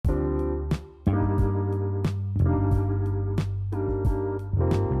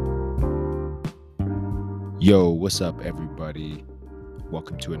Yo, what's up, everybody?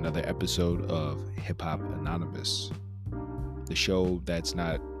 Welcome to another episode of Hip Hop Anonymous, the show that's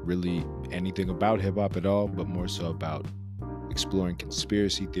not really anything about hip hop at all, but more so about exploring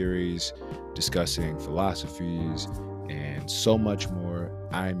conspiracy theories, discussing philosophies, and so much more.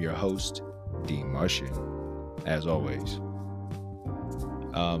 I'm your host, Dean Martian, as always.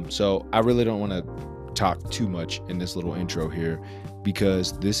 So I really don't want to talk too much in this little intro here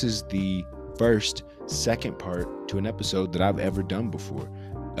because this is the second part to an episode that I've ever done before.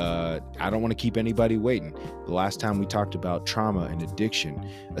 I don't want to keep anybody waiting. The last time we talked about trauma and addiction,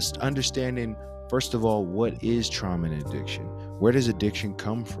 understanding, first of all, what is trauma and addiction? Where does addiction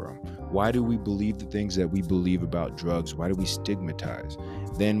come from? Why do we believe the things that we believe about drugs? Why do we stigmatize?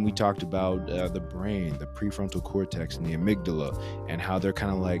 Then we talked about the brain, the prefrontal cortex, and the amygdala, and how they're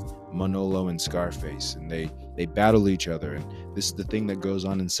kind of like Manolo and Scarface, and they battle each other. And this is the thing that goes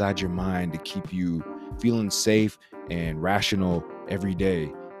on inside your mind to keep you feeling safe and rational every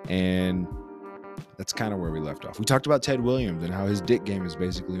day. And that's kind of where we left off. We talked about Ted Williams and how his dick game is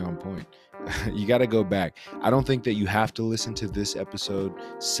basically on point. You got to go back. I don't think that you have to listen to this episode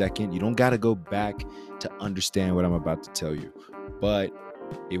second. You don't got to go back to understand what I'm about to tell you, but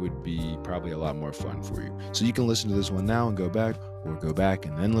it would be probably a lot more fun for you. So you can listen to this one now and go back, or go back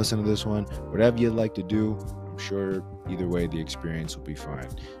and then listen to this one. Whatever you'd like to do, I'm sure either way the experience will be fine.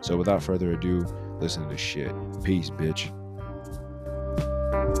 So without further ado, listen to this shit. Peace, bitch.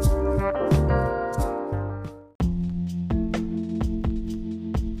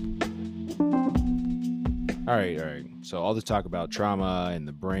 All right. So all the talk about trauma and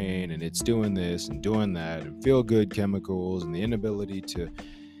the brain and it's doing this and doing that and feel good chemicals and the inability to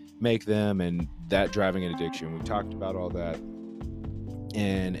make them and that driving an addiction. We talked about all that.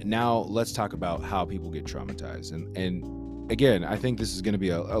 And now let's talk about how people get traumatized. And again, I think this is going to be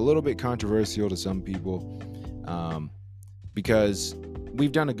a little bit controversial to some people because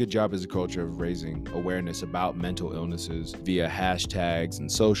we've done a good job as a culture of raising awareness about mental illnesses via hashtags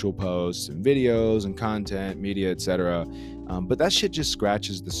and social posts and videos and content, media, etc. But that shit just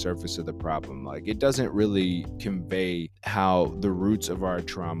scratches the surface of the problem. Like, it doesn't really convey how the roots of our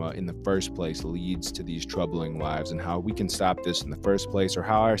trauma in the first place leads to these troubling lives and how we can stop this in the first place, or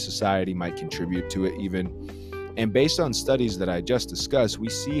how our society might contribute to it even. And based on studies that I just discussed, we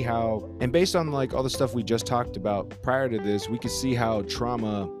see how, and based on like all the stuff we just talked about prior to this, we can see how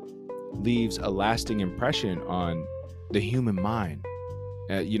trauma leaves a lasting impression on the human mind.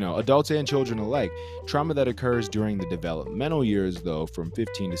 Adults and children alike. Trauma that occurs during the developmental years, though, from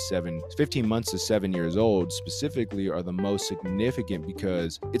 15 months to 7 years old specifically, are the most significant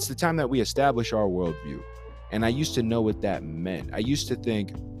because it's the time that we establish our worldview. And I used to know what that meant. I used to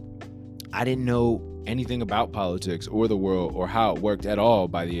think I didn't know anything about politics or the world or how it worked at all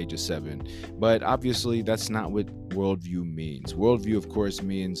by the age of 7. But obviously, that's not what worldview means. Worldview, of course,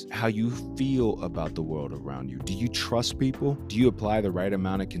 means how you feel about the world around you. Do you trust people? Do you apply the right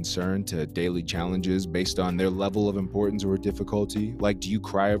amount of concern to daily challenges based on their level of importance or difficulty? Like, do you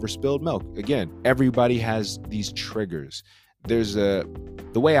cry over spilled milk? Again, everybody has these triggers. The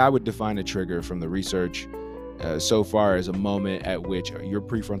way I would define a trigger from the research so far is a moment at which your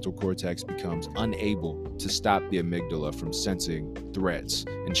prefrontal cortex becomes unable to stop the amygdala from sensing threats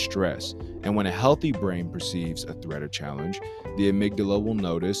and stress. And when a healthy brain perceives a threat or challenge, the amygdala will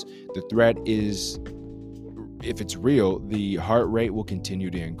notice the threat is, if it's real, the heart rate will continue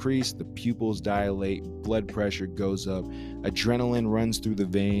to increase, the pupils dilate, blood pressure goes up, adrenaline runs through the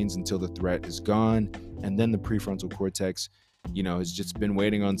veins until the threat is gone, and then the prefrontal cortex has just been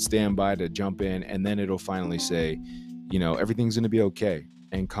waiting on standby to jump in, and then it'll finally say, everything's going to be okay,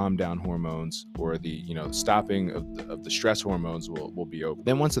 and calm down hormones, or the stopping of the stress hormones will be over.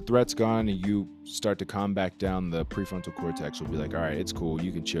 Then once the threat's gone and you start to calm back down, the prefrontal cortex will be like, all right, it's cool,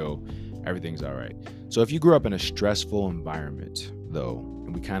 you can chill, everything's all right. So if you grew up in a stressful environment, though,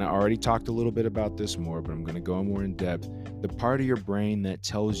 and we kind of already talked a little bit about this more, but I'm going to go more in depth, the part of your brain that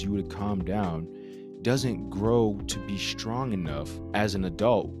tells you to calm down doesn't grow to be strong enough as an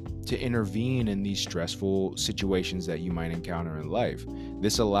adult to intervene in these stressful situations that you might encounter in life.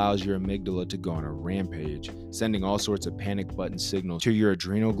 This allows your amygdala to go on a rampage, sending all sorts of panic button signals to your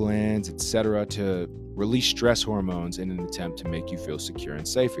adrenal glands, etc., to release stress hormones in an attempt to make you feel secure and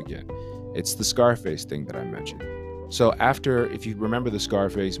safe again. It's the Scarface thing that I mentioned. So if you remember the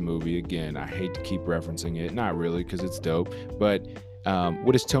Scarface movie, again, I hate to keep referencing it, not really because it's dope, but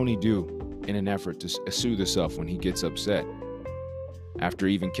what does Tony do in an effort to soothe himself when he gets upset? After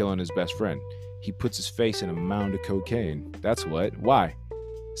even killing his best friend, he puts his face in a mound of cocaine. That's what. Why?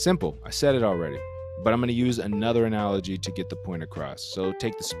 Simple. I said it already. But I'm going to use another analogy to get the point across. So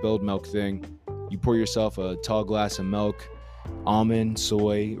take the spilled milk thing. You pour yourself a tall glass of milk, almond,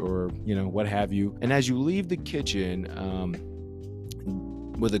 soy, or what have you. And as you leave the kitchen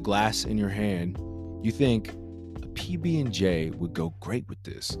with a glass in your hand, you think a PB&J would go great with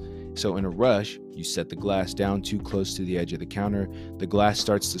this. So in a rush, you set the glass down too close to the edge of the counter. The glass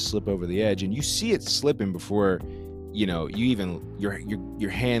starts to slip over the edge, and you see it slipping before your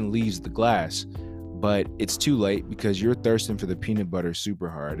hand leaves the glass. But it's too late because you're thirsting for the peanut butter super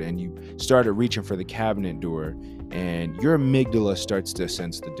hard, and you started reaching for the cabinet door, and your amygdala starts to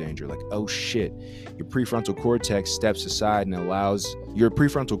sense the danger. Like, oh shit. Your prefrontal cortex steps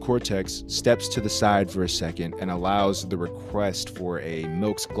to the side for a second and allows the request for a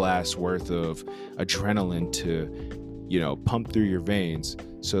milk's glass worth of adrenaline to, pump through your veins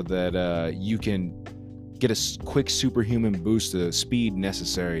so that you can get a quick superhuman boost of speed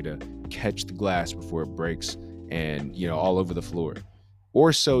necessary to catch the glass before it breaks and all over the floor.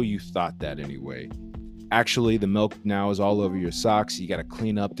 Or so you thought that anyway. Actually, the milk now is all over your socks. You got to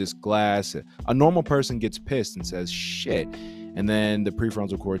clean up this glass. A normal person gets pissed and says shit, and then the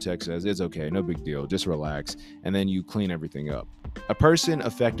prefrontal cortex says it's okay, no big deal, just relax, and then you clean everything up. A person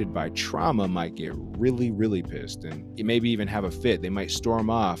affected by trauma might get really, really pissed and maybe even have a fit. They might storm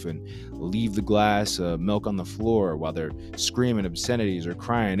off and leave the glass of milk on the floor while they're screaming obscenities or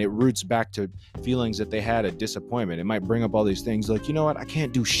crying. It roots back to feelings that they had at disappointment. It might bring up all these things like, you know what, I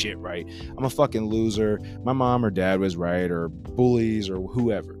can't do shit right. I'm a fucking loser. My mom or dad was right, or bullies or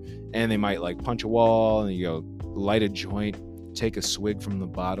whoever. And they might punch a wall and light a joint, take a swig from the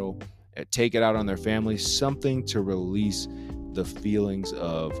bottle, take it out on their family, something to release the feelings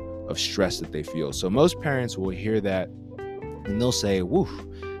of stress that they feel. So most parents will hear that and they'll say, woof,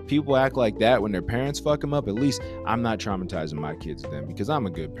 people act like that when their parents fuck them up. At least I'm not traumatizing my kids then because I'm a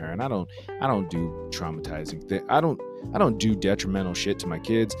good parent. I don't do traumatizing things. I don't do detrimental shit to my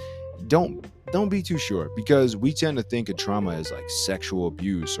kids. Don't be too sure, because we tend to think of trauma as like sexual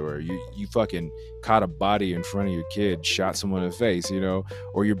abuse, or you fucking caught a body in front of your kid, shot someone in the face,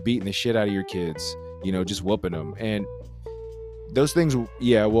 or you're beating the shit out of your kids, just whooping them. And those things, will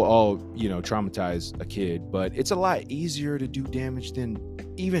all, traumatize a kid, but it's a lot easier to do damage than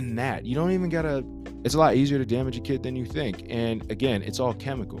even that. It's a lot easier to damage a kid than you think. And again, it's all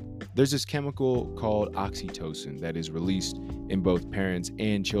chemical. There's this chemical called oxytocin that is released in both parents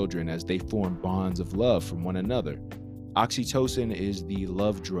and children as they form bonds of love from one another. Oxytocin is the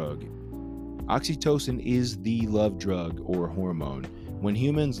love drug. Oxytocin is the love drug or hormone. When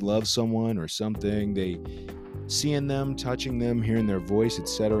humans love someone or something, seeing them, touching them, hearing their voice,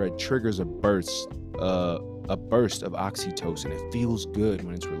 etc., it triggers a burst of oxytocin. It feels good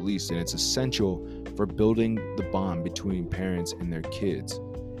when it's released, and it's essential for building the bond between parents and their kids.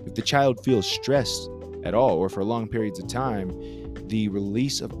 If the child feels stressed at all or for long periods of time, the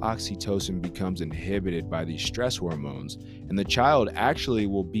release of oxytocin becomes inhibited by these stress hormones, and the child actually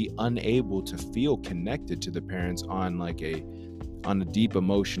will be unable to feel connected to the parents on a deep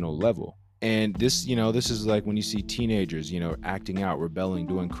emotional level. And this is like when you see teenagers, acting out, rebelling,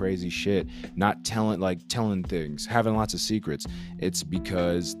 doing crazy shit, not telling things, having lots of secrets. It's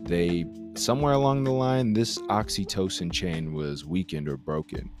because somewhere along the line, this oxytocin chain was weakened or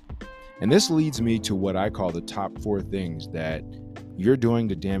broken. And this leads me to what I call the top 4 things that you're doing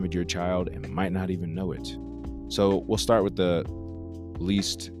to damage your child and might not even know it. So we'll start with the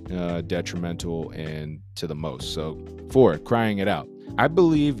least detrimental and to the most. So 4, crying it out. I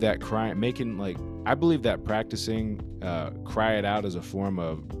believe that practicing cry it out as a form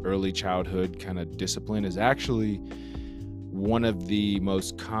of early childhood kind of discipline is actually one of the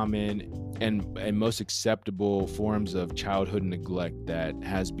most common and most acceptable forms of childhood neglect that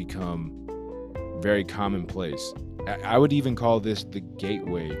has become very commonplace. I would even call this the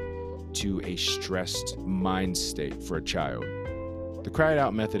gateway to a stressed mind state for a child. The cry it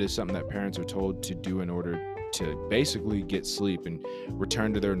out method is something that parents are told to do in order to basically get sleep and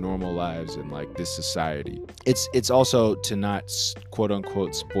return to their normal lives in this society. It's also to not quote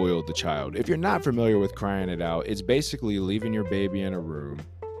unquote spoil the child. If you're not familiar with crying it out, it's basically leaving your baby in a room,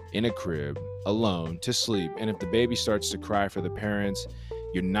 in a crib, alone to sleep. And if the baby starts to cry for the parents,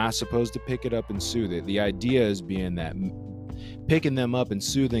 you're not supposed to pick it up and soothe it. The idea is being that picking them up and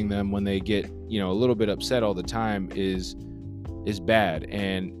soothing them when they get, a little bit upset all the time is bad,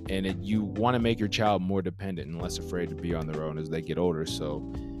 and you want to make your child more dependent and less afraid to be on their own as they get older,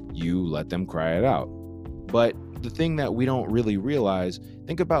 so you let them cry it out. But the thing that we don't really realize,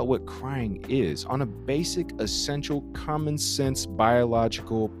 think about what crying is on a basic, essential, common sense,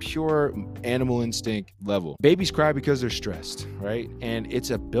 biological, pure animal instinct level. Babies cry because they're stressed, right? And it's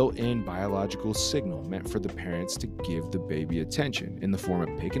a built-in biological signal meant for the parents to give the baby attention in the form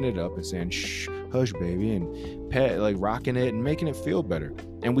of picking it up and saying, shh, hush, baby, and pet, like rocking it and making it feel better.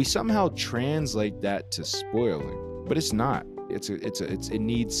 And we somehow translate that to spoiling, but it's not. It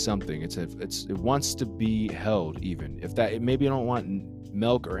needs something. It wants to be held. Even if maybe it don't want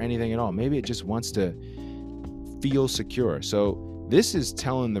milk or anything at all. Maybe it just wants to feel secure. So this is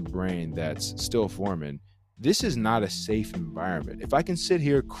telling the brain that's still forming, this is not a safe environment. If I can sit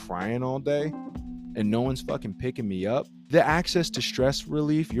here crying all day and no one's fucking picking me up, the access to stress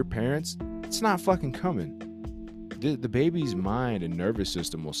relief, your parents, it's not fucking coming. The baby's mind and nervous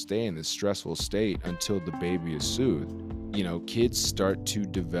system will stay in this stressful state until the baby is soothed. You know, kids start to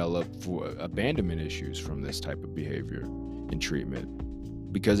develop abandonment issues from this type of behavior and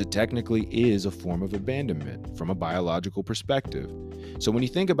treatment, because it technically is a form of abandonment from a biological perspective. So when you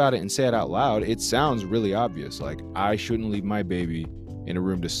think about it and say it out loud, it sounds really obvious. Like, I shouldn't leave my baby in a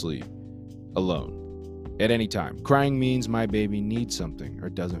room to sleep alone at any time. Crying means my baby needs something or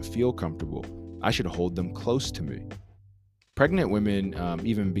doesn't feel comfortable. I should hold them close to me. Pregnant women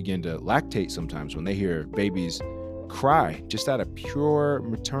even begin to lactate sometimes when they hear babies cry, just out of pure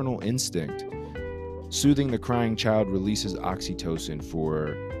maternal instinct. Soothing the crying child releases oxytocin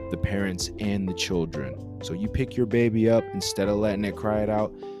for the parents and the children. So you pick your baby up instead of letting it cry it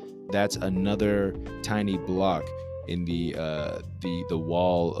out. That's another tiny block in the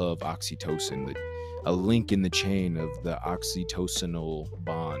wall of oxytocin, a link in the chain of the oxytocinal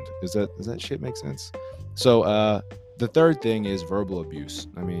bond. Does that shit make sense? So the third thing is verbal abuse.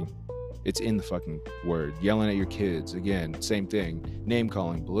 I mean, it's in the fucking word. Yelling at your kids, again, same thing. Name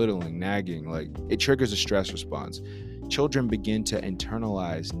calling, belittling, nagging, like, it triggers a stress response. Children begin to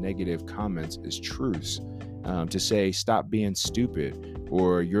internalize negative comments as truths, to say, stop being stupid,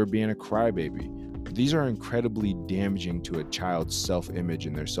 or you're being a crybaby. These are incredibly damaging to a child's self-image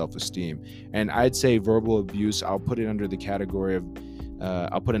and their self-esteem. And I'd say verbal abuse, I'll put it under the category of,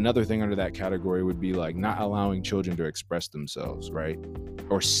 I'll put another thing under that category would be like not allowing children to express themselves, right?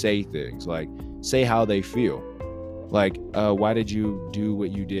 Or say things, like say how they feel. Like, why did you do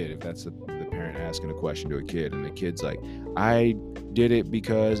what you did? If that's the parent asking a question to a kid, and the kid's like, I did it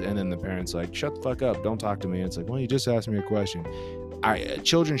because, and then the parent's like, shut the fuck up, don't talk to me. And it's like, well, you just asked me a question.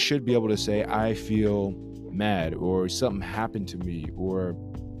 Children should be able to say, I feel mad, or something happened to me, or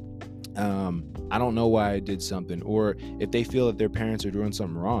I don't know why I did something. Or if they feel that their parents are doing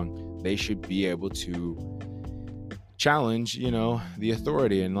something wrong, they should be able to challenge, the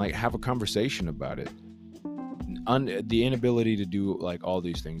authority and like have a conversation about it. The inability to do like all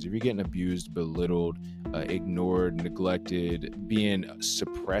these things, if you're getting abused, belittled, ignored, neglected, being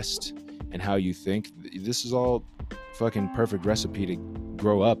suppressed in how you think, this is all fucking perfect recipe to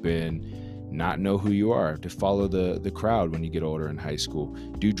grow up and not know who you are, to follow the crowd when you get older in high school,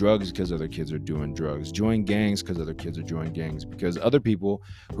 do drugs because other kids are doing drugs, join gangs because other kids are joining gangs, because other people,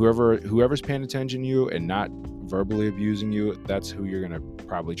 whoever's paying attention to you and not verbally abusing you, that's who you're going to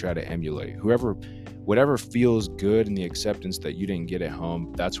probably try to emulate. Whatever feels good in the acceptance that you didn't get at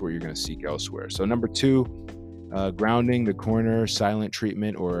home, that's where you're going to seek elsewhere. So number 2, grounding, the corner, silent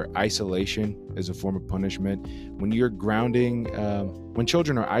treatment, or isolation is a form of punishment. When you're grounding, when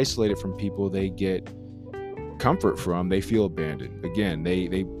children are isolated from people they get comfort from, they feel abandoned. Again,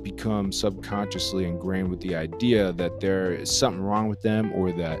 they become subconsciously ingrained with the idea that there is something wrong with them,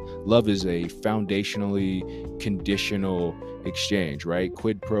 or that love is a foundationally conditional exchange, right?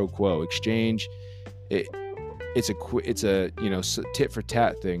 Quid pro quo exchange. It's a tit for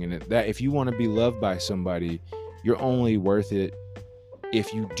tat thing, and that if you want to be loved by somebody, you're only worth it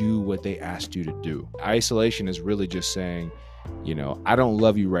if you do what they asked you to do. Isolation is really just saying, I don't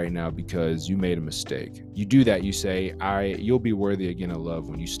love you right now because you made a mistake. You do that, you say, you'll be worthy again of love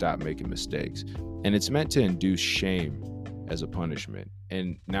when you stop making mistakes. And it's meant to induce shame as a punishment.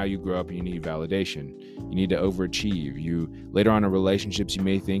 And now you grow up and you need validation. You need to overachieve. Later on in relationships, you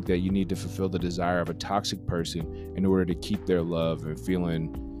may think that you need to fulfill the desire of a toxic person in order to keep their love and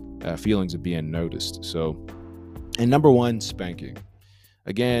feelings of being noticed. So, and number 1, spanking.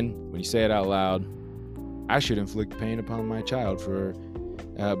 Again, when you say it out loud, I should inflict pain upon my child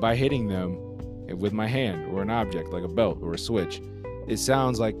by hitting them with my hand or an object like a belt or a switch. It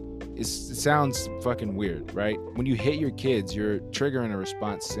sounds like it sounds fucking weird, right? When you hit your kids, you're triggering a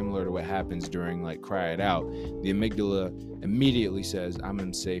response similar to what happens during like cry it out. The amygdala immediately says, I'm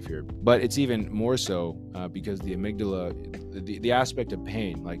unsafe here. But it's even more so because the amygdala, the aspect of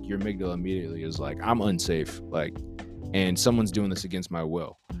pain, like your amygdala immediately is like, I'm unsafe, like, and someone's doing this against my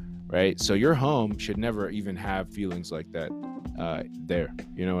will, right? So your home should never even have feelings like that there.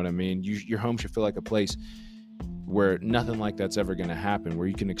 You know what I mean? Your home should feel like a place where nothing like that's ever going to happen, where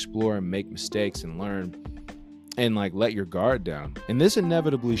you can explore and make mistakes and learn and like let your guard down. And this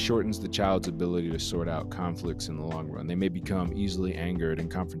inevitably shortens the child's ability to sort out conflicts in the long run. They may become easily angered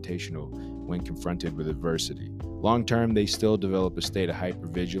and confrontational when confronted with adversity. Long term, they still develop a state of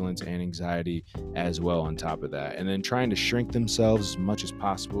hypervigilance and anxiety as well on top of that. And then trying to shrink themselves as much as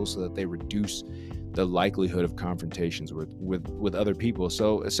possible so that they reduce the likelihood of confrontations with other people.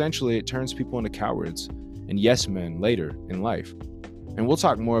 So essentially, it turns people into cowards and yes men later in life. And we'll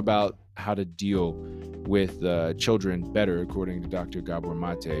talk more about how to deal with children better, according to Dr. Gabor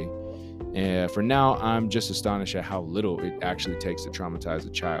Mate. For now, I'm just astonished at how little it actually takes to traumatize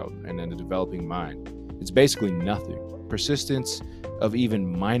a child and then a developing mind. It's basically nothing. Persistence of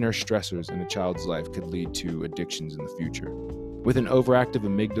even minor stressors in a child's life could lead to addictions in the future. With an overactive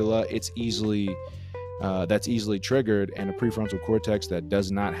amygdala, that's easily triggered, and a prefrontal cortex that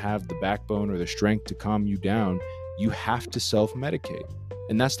does not have the backbone or the strength to calm you down, you have to self-medicate.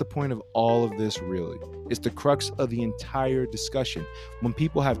 And that's the point of all of this, really. It's the crux of the entire discussion. When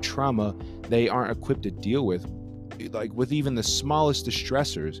people have trauma they aren't equipped to deal with, like with even the smallest of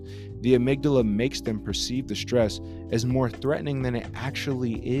stressors, the amygdala makes them perceive the stress as more threatening than it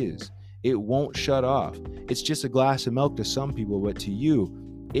actually is. It won't shut off. It's just a glass of milk to some people, but to you,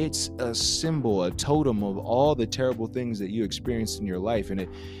 it's a symbol, a totem of all the terrible things that you experienced in your life, and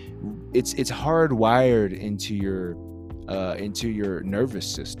it's hardwired into your nervous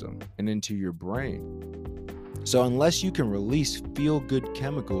system and into your brain. So unless you can release feel-good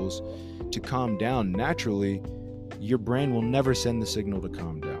chemicals to calm down naturally, your brain will never send the signal to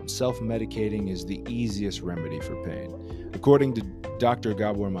calm down. Self-medicating is the easiest remedy for pain. According to Dr.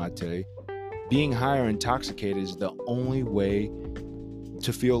 Gabor Mate, being high or intoxicated is the only way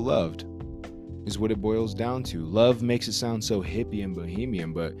to feel loved, is what it boils down to. Love makes it sound so hippie and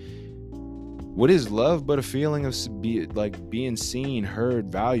bohemian, but what is love but a feeling of being seen,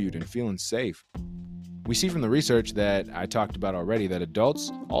 heard, valued, and feeling safe? We see from the research that I talked about already that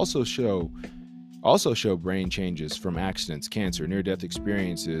adults also show brain changes from accidents, cancer, near-death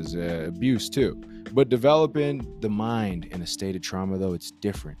experiences, abuse too. But developing the mind in a state of trauma, though, it's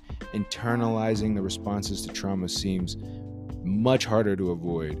different. Internalizing the responses to trauma seems much harder to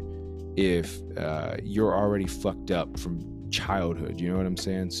avoid if you're already fucked up from childhood. You know what I'm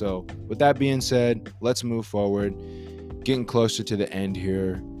saying? So with that being said, let's move forward. Getting closer to the end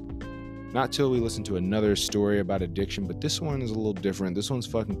here. Not till we listen to another story about addiction, but this one is a little different. This one's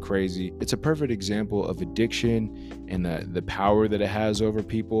fucking crazy. It's a perfect example of addiction and the power that it has over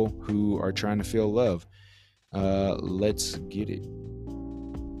people who are trying to feel love. Let's get it.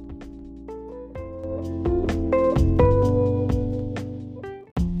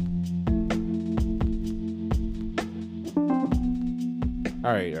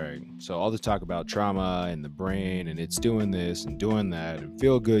 All right. So all this talk about trauma and the brain and it's doing this and doing that and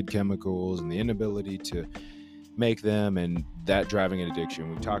feel good chemicals and the inability to make them and that driving an addiction.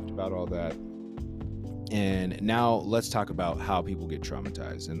 We talked about all that. And now let's talk about how people get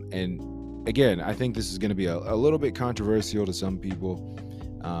traumatized. And again, I think this is going to be a little bit controversial to some people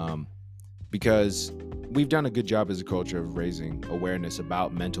because we've done a good job as a culture of raising awareness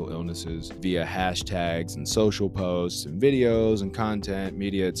about mental illnesses via hashtags and social posts and videos and content,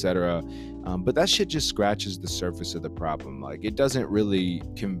 media, etc. But that shit just scratches the surface of the problem. Like, it doesn't really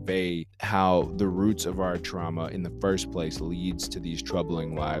convey how the roots of our trauma in the first place leads to these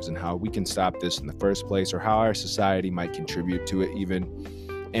troubling lives and how we can stop this in the first place, or how our society might contribute to it even.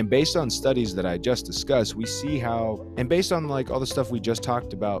 And based on studies that I just discussed, we see how, and based on like all the stuff we just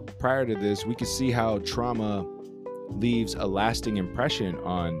talked about prior to this, we can see how trauma leaves a lasting impression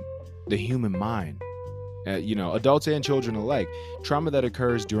on the human mind. Adults and children alike. Trauma that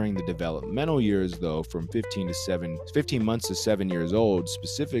occurs during the developmental years, though, from 15 months to 7 years old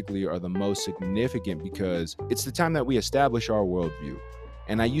specifically, are the most significant because it's the time that we establish our worldview.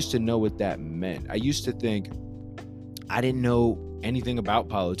 And I used to know what that meant. I used to think, I didn't know anything about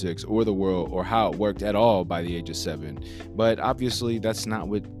politics or the world or how it worked at all by the age of 7. But obviously, that's not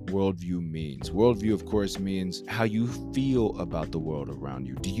what worldview means. Worldview, of course, means how you feel about the world around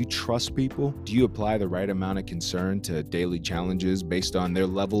you. Do you trust people? Do you apply the right amount of concern to daily challenges based on their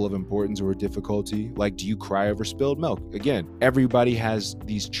level of importance or difficulty? Like, do you cry over spilled milk? Again, everybody has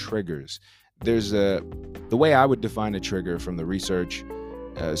these triggers. The way I would define a trigger from the research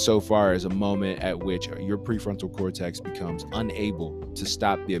so far is a moment at which your prefrontal cortex becomes unable to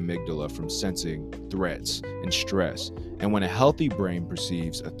stop the amygdala from sensing threats and stress. And when a healthy brain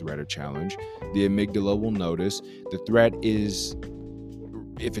perceives a threat or challenge, the amygdala will notice the threat is,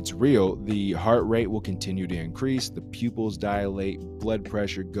 if it's real, the heart rate will continue to increase, the pupils dilate, blood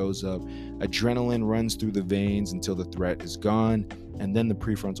pressure goes up, adrenaline runs through the veins until the threat is gone, and then the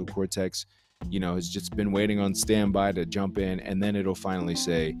prefrontal cortex has just been waiting on standby to jump in, and then it'll finally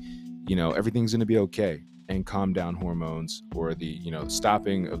say, everything's going to be okay, and calm down hormones, or the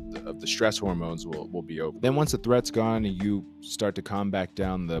stopping of the stress hormones will be over. Then once the threat's gone and you start to calm back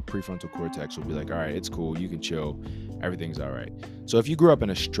down, the prefrontal cortex will be like, all right, it's cool, you can chill, everything's all right. So if you grew up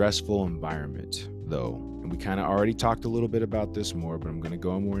in a stressful environment, though, and we kind of already talked a little bit about this more, but I'm going to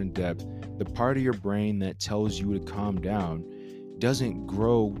go more in depth, the part of your brain that tells you to calm down doesn't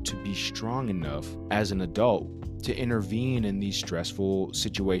grow to be strong enough as an adult to intervene in these stressful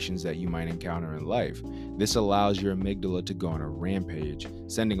situations that you might encounter in life. This allows your amygdala to go on a rampage,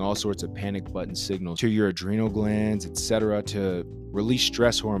 sending all sorts of panic button signals to your adrenal glands, etc., to release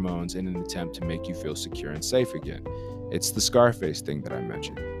stress hormones in an attempt to make you feel secure and safe again. It's the Scarface thing that I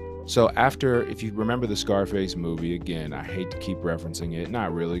mentioned. So if you remember the Scarface movie, again, I hate to keep referencing it,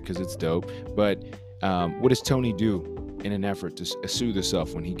 not really because it's dope, but what does Tony do in an effort to soothe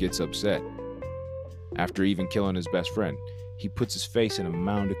himself when he gets upset? After even killing his best friend, he puts his face in a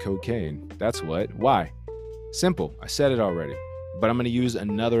mound of cocaine. That's what. Why? Simple. I said it already. But I'm going to use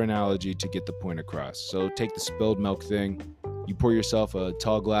another analogy to get the point across. So take the spilled milk thing. You pour yourself a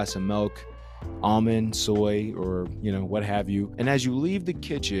tall glass of milk, almond, soy, or what have you. And as you leave the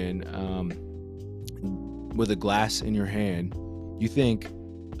kitchen with a glass in your hand, you think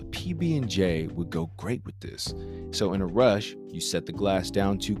a PB&J would go great with this. So in a rush, you set the glass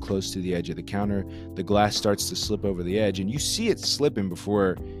down too close to the edge of the counter. The glass starts to slip over the edge, and you see it slipping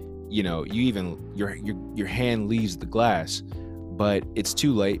before your hand leaves the glass. But it's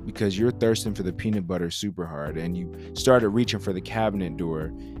too late because you're thirsting for the peanut butter super hard, and you started reaching for the cabinet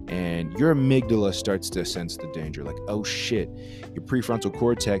door, and your amygdala starts to sense the danger. Like, oh shit. Your prefrontal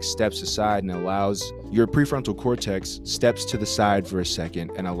cortex steps to the side for a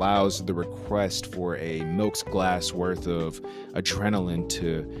second and allows the request for a milk's glass worth of adrenaline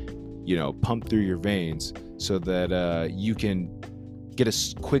to pump through your veins so that you can get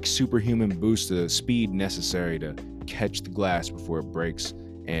a quick superhuman boost of speed necessary to catch the glass before it breaks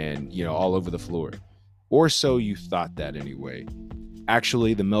and all over the floor. Or so you thought that anyway.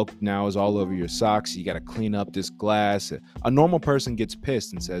 Actually, the milk now is all over your socks. You got to clean up this glass. A normal person gets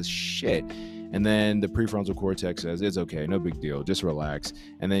pissed and says shit, and then the prefrontal cortex says it's okay, no big deal, just relax,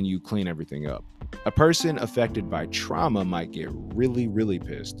 and then you clean everything up. A person affected by trauma might get really, really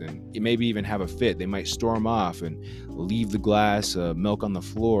pissed and maybe even have a fit. They might storm off and leave the glass of milk on the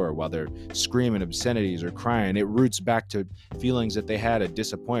floor while they're screaming obscenities or crying. It roots back to feelings that they had at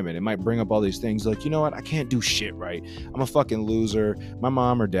disappointment. It might bring up all these things like, you know what, I can't do shit right. I'm a fucking loser. My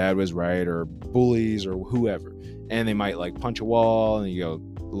mom or dad was right, or bullies or whoever. And they might punch a wall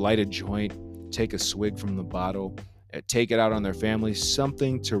and light a joint, take a swig from the bottle, take it out on their family,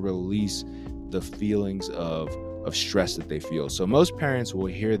 something to release the feelings of stress that they feel. So most parents will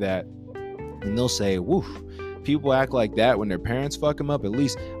hear that and they'll say, woof, people act like that when their parents fuck them up. At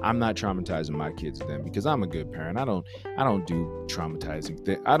least I'm not traumatizing my kids then because I'm a good parent. I don't do traumatizing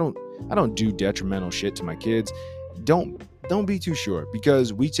things. I don't do detrimental shit to my kids. Don't be too sure,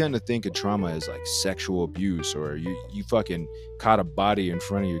 because we tend to think of trauma as like sexual abuse, or you fucking caught a body in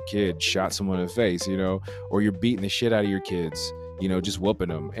front of your kid, shot someone in the face, or you're beating the shit out of your kids, just whooping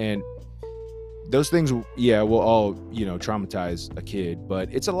them. And those things, will all, traumatize a kid, but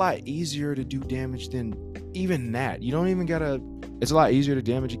it's a lot easier to do damage than even that. It's a lot easier to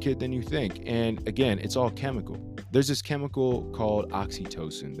damage a kid than you think. And again, it's all chemical. There's this chemical called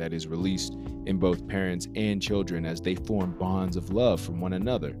oxytocin that is released in both parents and children as they form bonds of love from one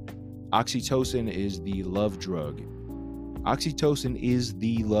another. Oxytocin is the love drug. Oxytocin is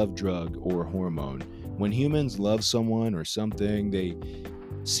the love drug or hormone. When humans love someone or something,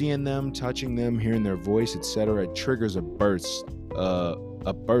 seeing them, touching them, hearing their voice, etc., it triggers a burst of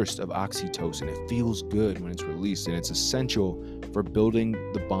oxytocin. It feels good when it's released, and it's essential for building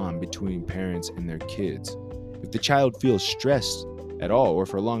the bond between parents and their kids. If the child feels stressed at all or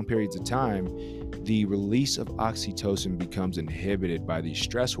for long periods of time, the release of oxytocin becomes inhibited by these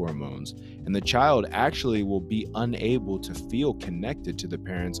stress hormones, and the child actually will be unable to feel connected to the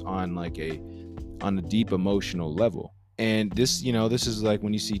parents on a deep emotional level. And this is like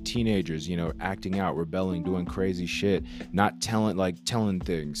when you see teenagers, acting out, rebelling, doing crazy shit, not telling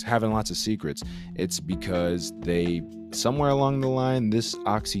things, having lots of secrets. It's because they, somewhere along the line, this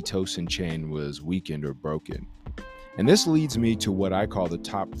oxytocin chain was weakened or broken. And this leads me to what I call the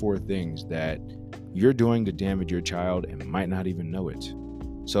top 4 things that you're doing to damage your child and might not even know it.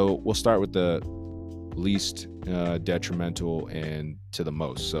 So we'll start with the least detrimental and to the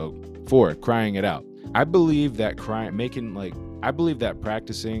most. So 4, crying it out. I believe that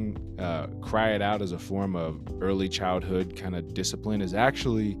practicing cry it out as a form of early childhood kind of discipline is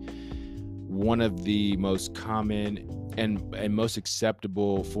actually one of the most common and most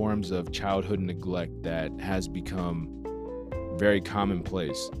acceptable forms of childhood neglect that has become very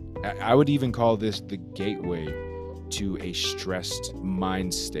commonplace. I would even call this the gateway to a stressed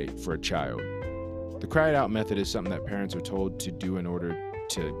mind state for a child. The cry it out method is something that parents are told to do in order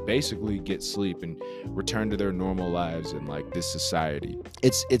to basically get sleep and return to their normal lives in this society.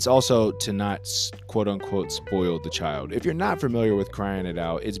 It's also to not quote unquote spoil the child. If you're not familiar with crying it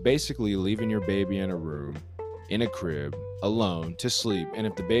out, it's basically leaving your baby in a room, in a crib, alone to sleep. And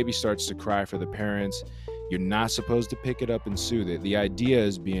if the baby starts to cry for the parents, you're not supposed to pick it up and soothe it. The idea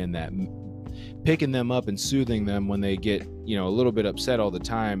is being that picking them up and soothing them when they get, a little bit upset all the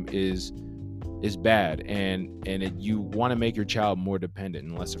time is bad, and you want to make your child more dependent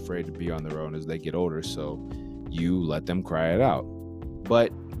and less afraid to be on their own as they get older, so you let them cry it out.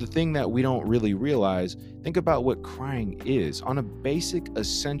 But the thing that we don't really realize, think about what crying is on a basic,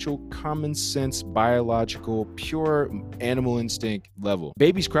 essential, common sense, biological, pure animal instinct level.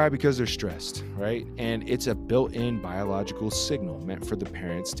 Babies cry because they're stressed, right? And it's a built-in biological signal meant for the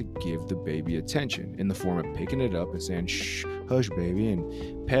parents to give the baby attention in the form of picking it up and saying, shh, hush, baby,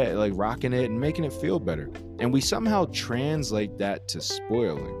 and pet, rocking it and making it feel better. And we somehow translate that to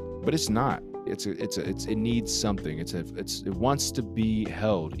spoiling, but it's not. It needs something. It wants to be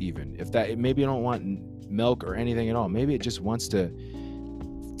held, even if maybe you don't want milk or anything at all. Maybe it just wants to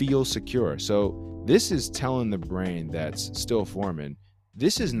feel secure. So this is telling the brain that's still forming,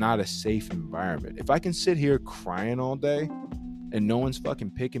 this is not a safe environment. If I can sit here crying all day and no one's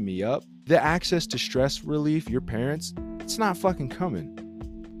fucking picking me up, the access to stress relief, your parents, it's not fucking coming.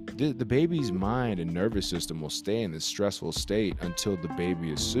 The baby's mind and nervous system will stay in this stressful state until the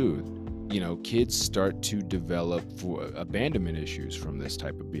baby is soothed. Kids start to develop abandonment issues from this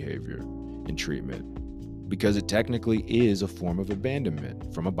type of behavior and treatment, because it technically is a form of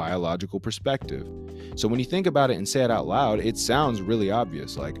abandonment from a biological perspective. So when you think about it and say it out loud, it sounds really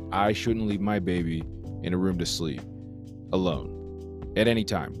obvious. I shouldn't leave my baby in a room to sleep alone at any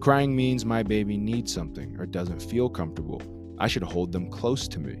time. Crying means my baby needs something or doesn't feel comfortable. I should hold them close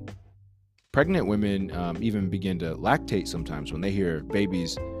to me. Pregnant women even begin to lactate sometimes when they hear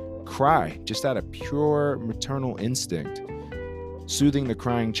babies cry, just out of pure maternal instinct. Soothing the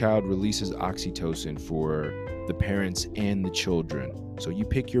crying child releases oxytocin for the parents and the children. So you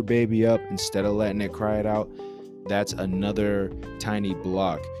pick your baby up instead of letting it cry it out. That's another tiny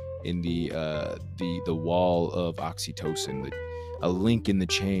block in the wall of oxytocin, a link in the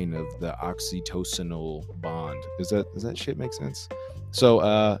chain of the oxytocinal bond. Does that shit make sense?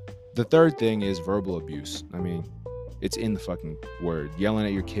 So the third thing is verbal abuse. It's in the fucking word. Yelling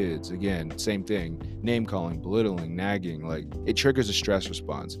at your kids, again, same thing. Name calling, belittling, nagging, it triggers a stress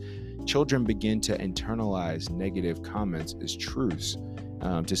response. Children begin to internalize negative comments as truths,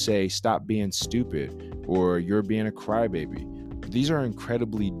 to say, stop being stupid, or you're being a crybaby. These are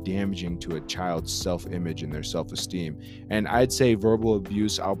incredibly damaging to a child's self-image and their self-esteem. And I'd say verbal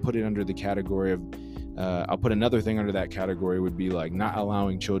abuse, I'll put it under the category of I'll put another thing under that category would be not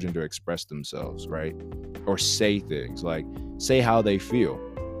allowing children to express themselves, right? Or say things, say how they feel.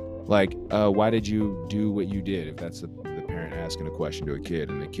 Why did you do what you did? If that's the parent asking a question to a kid,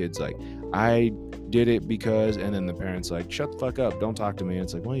 and the kid's I did it because, and then the parent's shut the fuck up, don't talk to me. And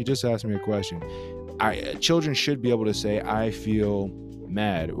it's well, you just asked me a question. Children should be able to say, I feel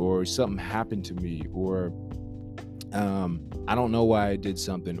mad, or something happened to me, or I don't know why I did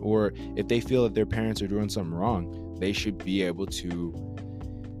something. Or if they feel that their parents are doing something wrong, they should be able to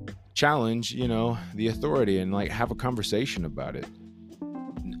challenge, the authority and have a conversation about it.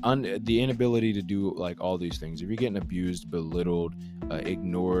 The inability to do all these things, if you're getting abused, belittled,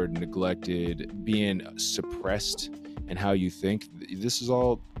 ignored, neglected, being suppressed in how you think, this is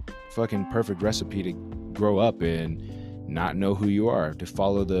all fucking perfect recipe to grow up and not know who you are, to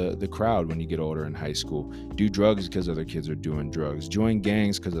follow the crowd when you get older in high school, do drugs because other kids are doing drugs, join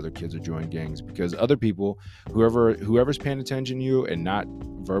gangs because other kids are joining gangs, because other people, whoever's paying attention to you and not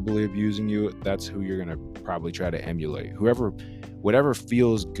verbally abusing you, that's who you're going to probably try to emulate. Whatever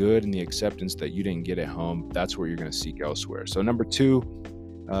feels good in the acceptance that you didn't get at home, that's where you're going to seek elsewhere. So number 2,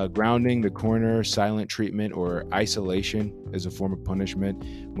 grounding, the corner, silent treatment, or isolation is a form of punishment.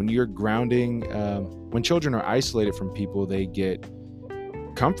 When you're grounding, when children are isolated from people they get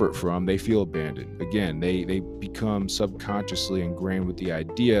comfort from, they feel abandoned. Again, they become subconsciously ingrained with the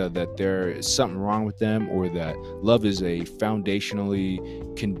idea that there is something wrong with them, or that love is a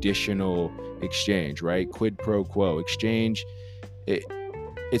foundationally conditional exchange, right? Quid pro quo exchange.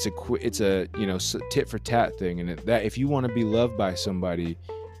 It's a tit for tat thing, and that if you want to be loved by somebody,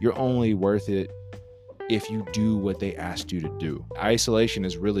 you're only worth it if you do what they asked you to do. Isolation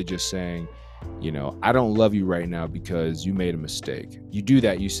is really just saying, I don't love you right now because you made a mistake. You do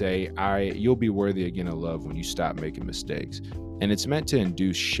that, you say, you'll be worthy again of love when you stop making mistakes. And it's meant to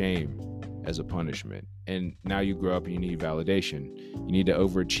induce shame as a punishment. And now you grow up and you need validation. You need to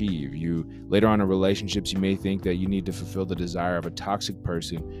overachieve. Later on in relationships, you may think that you need to fulfill the desire of a toxic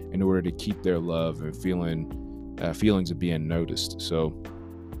person in order to keep their love and feelings of being noticed. So,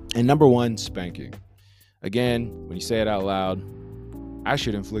 and number 1, spanking. Again, when you say it out loud, I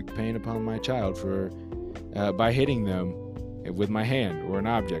should inflict pain upon my child by hitting them with my hand or an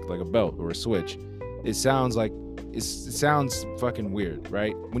object like a belt or a switch. It sounds fucking weird,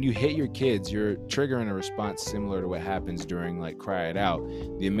 right? When you hit your kids, you're triggering a response similar to what happens during cry it out.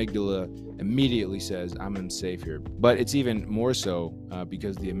 The amygdala immediately says, I'm unsafe here. But it's even more so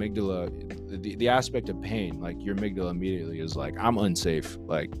because the amygdala, the aspect of pain, your amygdala immediately is I'm unsafe,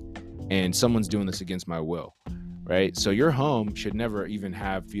 and someone's doing this against my will, right? So your home should never even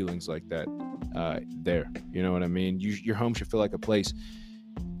have feelings like that there. You know what I mean? Your home should feel like a place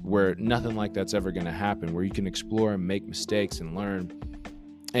where nothing like that's ever going to happen, where you can explore and make mistakes and learn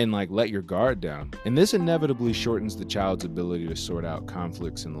and let your guard down. And this inevitably shortens the child's ability to sort out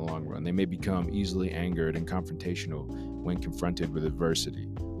conflicts in the long run. They may become easily angered and confrontational when confronted with adversity.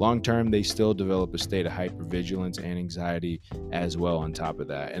 Long term, they still develop a state of hypervigilance and anxiety as well on top of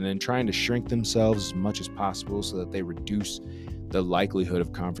that. And then trying to shrink themselves as much as possible so that they reduce the likelihood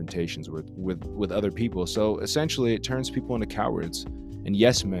of confrontations with other people. So essentially, it turns people into cowards and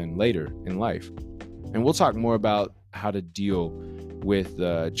yes men later in life. And we'll talk more about how to deal with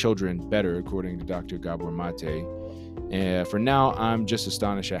children better, according to Dr. Gabor Mate. For now, I'm just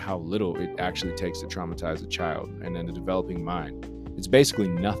astonished at how little it actually takes to traumatize a child and in the developing mind. It's basically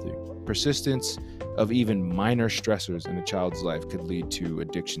nothing. Persistence of even minor stressors in a child's life could lead to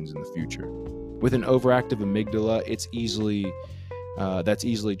addictions in the future. With an overactive amygdala, that's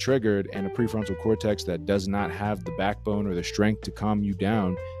easily triggered, and a prefrontal cortex that does not have the backbone or the strength to calm you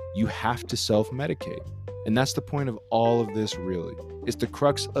down, you have to self-medicate. And that's the point of all of this, really. It's the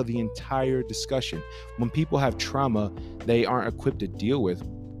crux of the entire discussion. When people have trauma they aren't equipped to deal with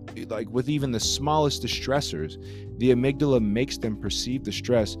even the smallest of stressors, the amygdala makes them perceive the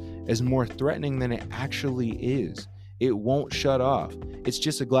stress as more threatening than it actually is. It won't shut off. It's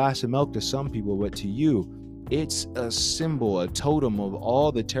just a glass of milk to some people, but to you, it's a symbol, a totem of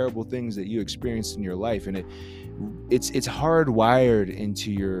all the terrible things that you experienced in your life, and it's hardwired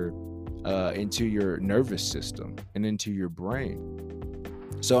into your nervous system and into your brain.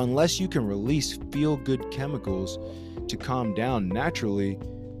 So unless you can release feel-good chemicals to calm down naturally,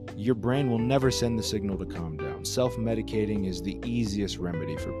 your brain will never send the signal to calm down. Self-medicating is the easiest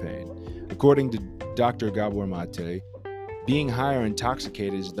remedy for pain. According to Dr. Gabor Mate, being high or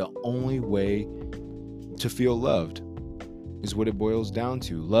intoxicated is the only way to feel loved, is what it boils down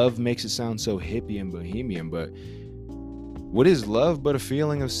to. Love makes it sound so hippie and bohemian, but what is love but a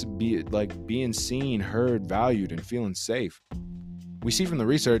feeling of being seen, heard, valued, and feeling safe? We see from the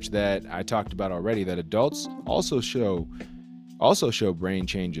research that I talked about already that adults also show brain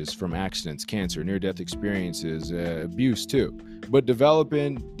changes from accidents, cancer, near-death experiences, abuse too. But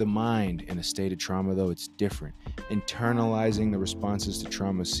developing the mind in a state of trauma, though, it's different. Internalizing the responses to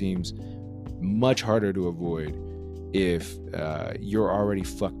trauma seems much harder to avoid if you're already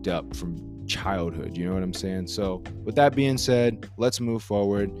fucked up from childhood. You know what I'm saying? So with that being said, let's move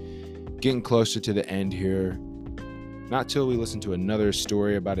forward. Getting closer to the end here. Not till we listen to another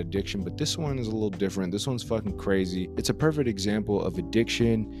story about addiction, but this one is a little different. This one's fucking crazy. It's a perfect example of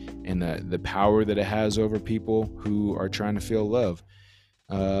addiction and the power that it has over people who are trying to feel love.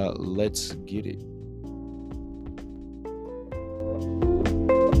 Let's get it.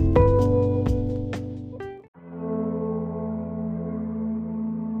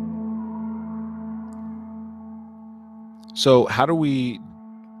 So, how do we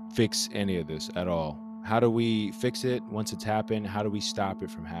fix any of this at all? How do we fix it once it's happened? How do we stop it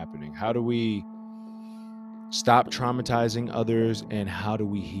from happening? How do we stop traumatizing others? And how do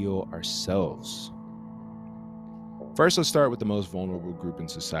we heal ourselves? First, let's start with the most vulnerable group in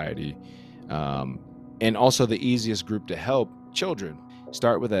society, and also the easiest group to help: children.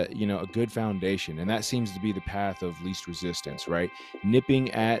 Start with a good foundation, and that seems to be the path of least resistance, right?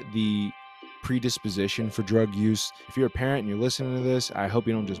 Nipping at the predisposition for drug use. If you're a parent and you're listening to this, I hope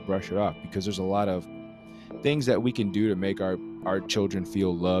you don't just brush it off, because there's a lot of things that we can do to make our children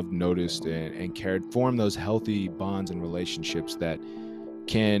feel loved, noticed, and cared. Form those healthy bonds and relationships that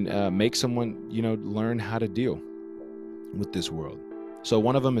can make someone learn how to deal with this world. So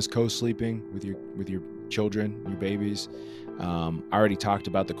one of them is co-sleeping with your children, your babies. I already talked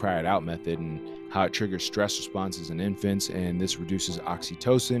about the cry it out method and how it triggers stress responses in infants, and this reduces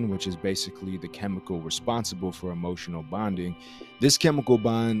oxytocin, which is basically the chemical responsible for emotional bonding. This chemical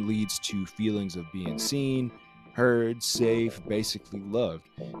bond leads to feelings of being seen, heard, safe, basically loved.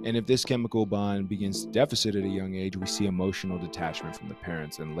 And if this chemical bond begins to deficit at a young age, we see emotional detachment from the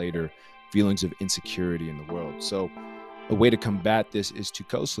parents, and later feelings of insecurity in the world. So a way to combat this is to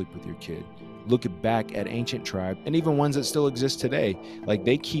co-sleep with your kid. Look back at ancient tribes, and even ones that still exist today. Like,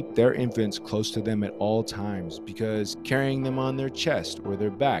 they keep their infants close to them at all times, because carrying them on their chest or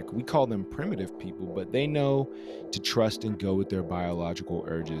their back, we call them primitive people, but they know to trust and go with their biological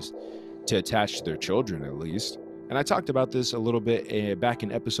urges to attach to their children, at least. And I talked about this a little bit back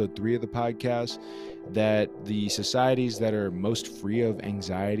in episode 3 of the podcast, that the societies that are most free of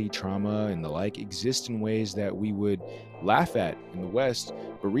anxiety, trauma, and the like exist in ways that we would laugh at in the West.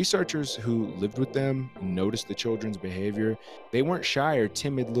 But researchers who lived with them noticed the children's behavior. They weren't shy or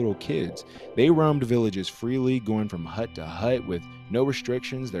timid little kids. They roamed villages freely, going from hut to hut with no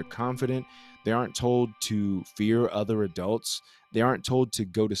restrictions. They're confident. They aren't told to fear other adults. They aren't told to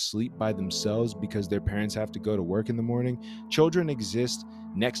go to sleep by themselves because their parents have to go to work in the morning. Children exist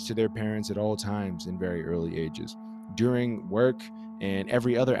next to their parents at all times in very early ages, during work and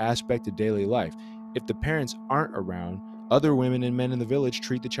every other aspect of daily life. If the parents aren't around, other women and men in the village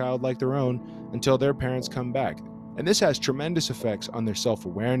treat the child like their own until their parents come back. And this has tremendous effects on their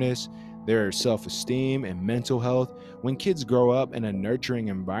self-awareness, their self-esteem, and mental health. When kids grow up in a nurturing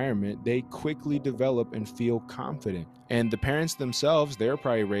environment, they quickly develop and feel confident. And the parents themselves, they're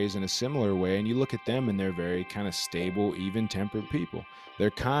probably raised in a similar way, and you look at them and they're very kind of stable, even-tempered people. They're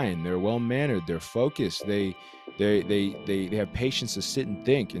kind, they're well-mannered, they're focused, they have patience to sit and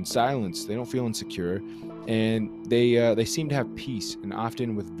think in silence. They don't feel insecure, and they seem to have peace, and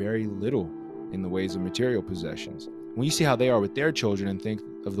often with very little in the ways of material possessions. When you see how they are with their children and think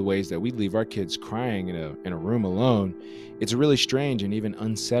of the ways that we leave our kids crying in a room alone, it's really strange and even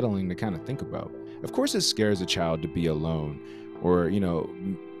unsettling to kind of think about. Of course, it scares a child to be alone, or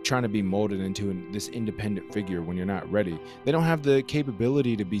trying to be molded into this independent figure when you're not ready. They don't have the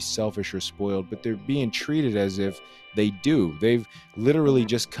capability to be selfish or spoiled, but they're being treated as if they do. They've literally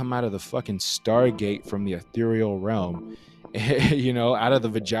just come out of the fucking Stargate from the ethereal realm, out of the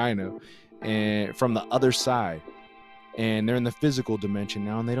vagina, and from the other side. And they're in the physical dimension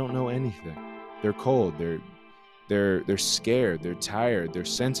now, and they don't know anything. They're cold. They're scared. They're tired. Their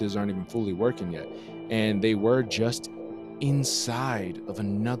senses aren't even fully working yet, and they were just inside of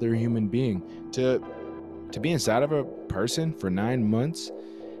another human being. To be inside of a person for 9 months,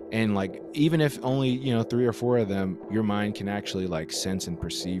 and like, even if only 3 or 4 of them, your mind can actually like sense and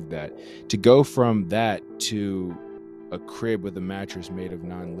perceive that. To go from that to a crib with a mattress made of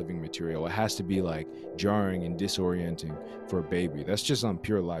non-living material, it has to be like jarring and disorienting for a baby. That's just on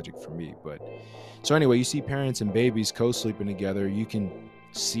pure logic for me. But so anyway, you see parents and babies co-sleeping together. You can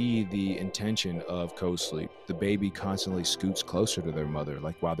see the intention of co-sleep. The baby constantly scoots closer to their mother,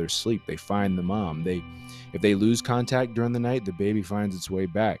 like while they're asleep. They find the mom. If they lose contact during the night, the baby finds its way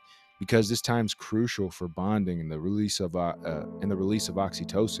back, because this time's crucial for bonding and the release of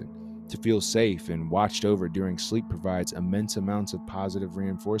oxytocin. To feel safe and watched over during sleep provides immense amounts of positive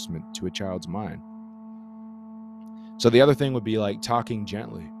reinforcement to a child's mind. So the other thing would be like talking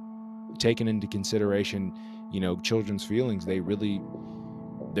gently, taking into consideration, children's feelings.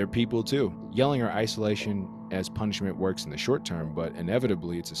 They're people too. Yelling or isolation as punishment works in the short term, but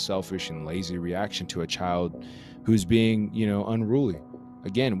inevitably it's a selfish and lazy reaction to a child who's being, unruly.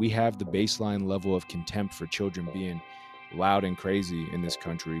 Again, we have the baseline level of contempt for children being loud and crazy in this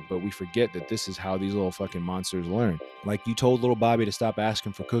country, but we forget that this is how these little fucking monsters learn. Like, you told little Bobby to stop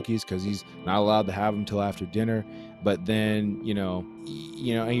asking for cookies because he's not allowed to have them till after dinner, but then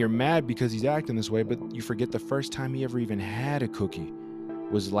and you're mad because he's acting this way, but you forget the first time he ever even had a cookie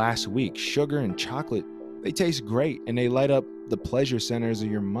was last week. Sugar and chocolate They taste great, and they light up the pleasure centers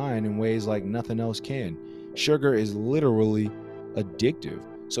of your mind in ways like nothing else can. Sugar is literally addictive.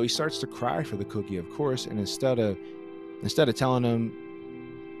 So he starts to cry for the cookie, of course, and instead of telling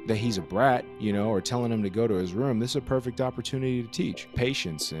him that he's a brat, or telling him to go to his room, this is a perfect opportunity to teach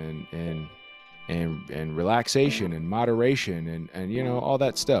patience and relaxation and moderation and all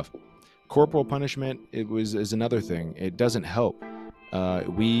that stuff. Corporal punishment is another thing. It doesn't help.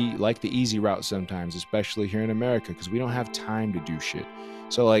 We like the easy route sometimes, especially here in America, because we don't have time to do shit.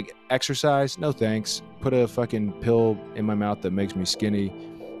 So like exercise, no thanks. Put a fucking pill in my mouth that makes me skinny.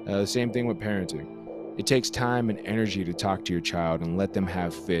 Same thing with parenting. It takes time and energy to talk to your child and let them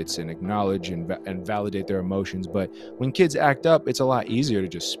have fits and acknowledge and validate their emotions. But when kids act up, it's a lot easier to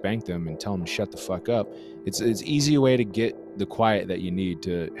just spank them and tell them to shut the fuck up. It's easy way to get the quiet that you need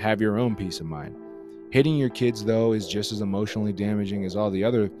to have your own peace of mind. Hitting your kids, though, is just as emotionally damaging as all the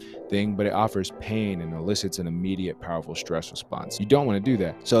other thing, but it offers pain and elicits an immediate, powerful stress response. You don't want to do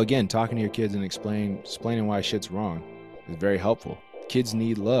that. So again, talking to your kids and explaining why shit's wrong is very helpful. Kids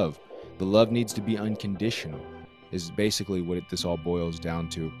need love. The love needs to be unconditional, is basically what this all boils down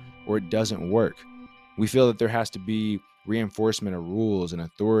to, or it doesn't work. We feel that there has to be reinforcement of rules and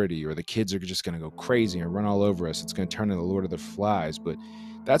authority, or the kids are just going to go crazy and run all over us. It's going to turn into the Lord of the Flies. But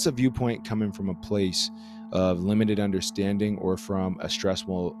that's a viewpoint coming from a place of limited understanding or from a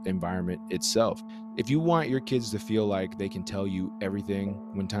stressful environment itself. If you want your kids to feel like they can tell you everything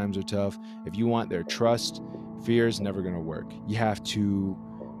when times are tough, if you want their trust, fear is never going to work. You have to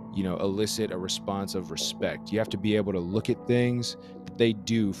elicit a response of respect. You have to be able to look at things that they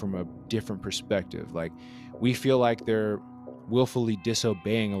do from a different perspective. Like, we feel like they're willfully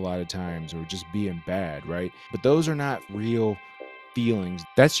disobeying a lot of times or just being bad, right? But those are not real feelings.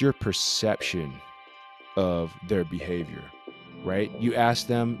 That's your perception of their behavior, right? You ask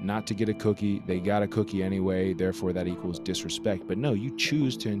them not to get a cookie, they got a cookie anyway, therefore that equals disrespect. But no, you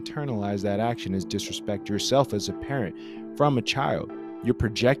choose to internalize that action as disrespect yourself as a parent from a child. You're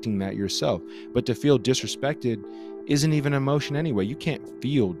projecting that yourself. But to feel disrespected isn't even emotion anyway. You can't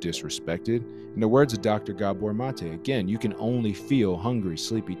feel disrespected. In the words of Dr. Gabor Mate, again, you can only feel hungry,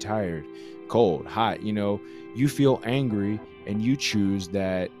 sleepy, tired, cold, hot. You feel angry, and you choose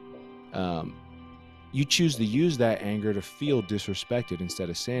that. You choose to use that anger to feel disrespected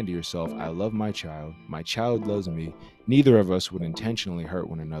instead of saying to yourself, I love my child loves me. Neither of us would intentionally hurt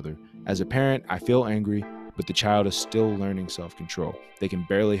one another. As a parent, I feel angry, but the child is still learning self-control. They can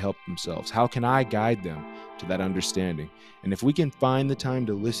barely help themselves. How can I guide them to that understanding? And if we can find the time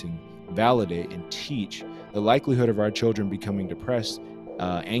to listen, validate, and teach, the likelihood of our children becoming depressed,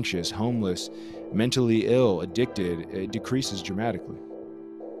 anxious, homeless, mentally ill, addicted, it decreases dramatically.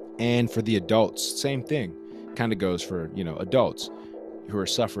 And for the adults, same thing. Kind of goes for, adults who are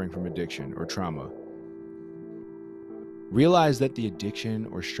suffering from addiction or trauma. Realize that the addiction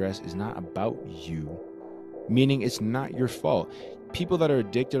or stress is not about you, meaning it's not your fault. People that are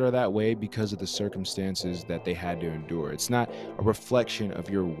addicted are that way because of the circumstances that they had to endure. It's not a reflection of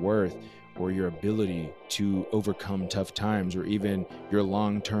your worth or your ability to overcome tough times or even your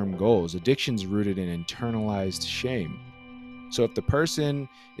long-term goals. Addiction's rooted in internalized shame. So if the person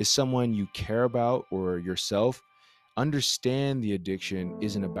is someone you care about or yourself, understand the addiction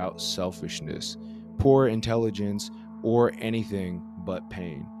isn't about selfishness, poor intelligence, or anything but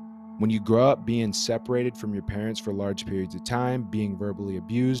pain. When you grow up being separated from your parents for large periods of time, being verbally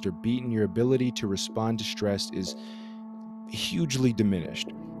abused or beaten, your ability to respond to stress is hugely diminished.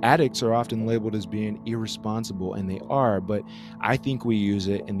 Addicts are often labeled as being irresponsible, and they are, but I think we use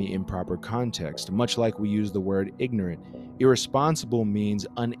it in the improper context, much like we use the word ignorant. Irresponsible means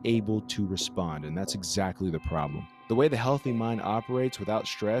unable to respond, and that's exactly the problem. The way the healthy mind operates without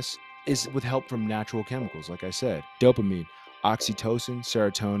stress is with help from natural chemicals, like I said. Dopamine, oxytocin,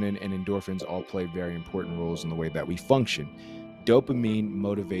 serotonin, and endorphins all play very important roles in the way that we function. Dopamine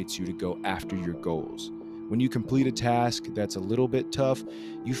motivates you to go after your goals. When you complete a task that's a little bit tough,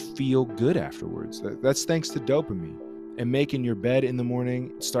 you feel good afterwards. That's thanks to dopamine. And making your bed in the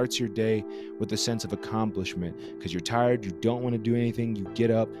morning starts your day with a sense of accomplishment because you're tired, you don't want to do anything, you get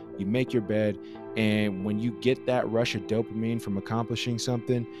up, you make your bed, and when you get that rush of dopamine from accomplishing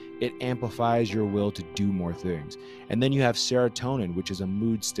something, it amplifies your will to do more things. And then you have serotonin, which is a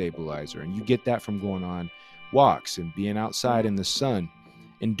mood stabilizer, and you get that from going on walks and being outside in the sun.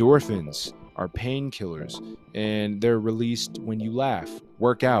 Endorphins are painkillers, and they're released when you laugh,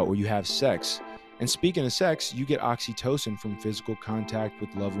 work out, or you have sex. And speaking of sex, you get oxytocin from physical contact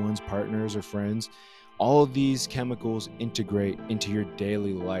with loved ones, partners, or friends. All of these chemicals integrate into your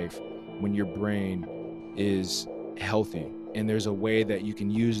daily life when your brain is healthy, and there's a way that you can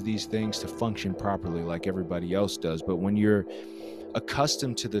use these things to function properly like everybody else does. But when you're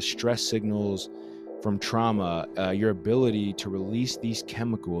accustomed to the stress signals from trauma, your ability to release these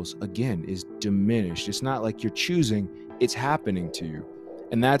chemicals again is diminished. It's not like you're choosing, it's happening to you.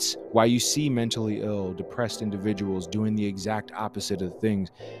 And that's why you see mentally ill, depressed individuals doing the exact opposite of the things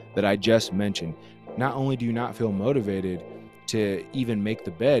that I just mentioned. Not only do you not feel motivated to even make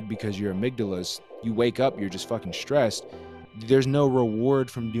the bed because your amygdalas, you wake up, you're just fucking stressed. There's no reward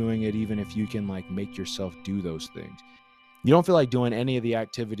from doing it, even if you can like make yourself do those things. You don't feel like doing any of the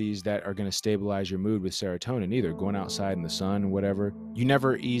activities that are going to stabilize your mood with serotonin either, going outside in the sun, whatever. You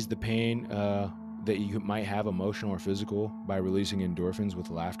never ease the pain that you might have, emotional or physical, by releasing endorphins with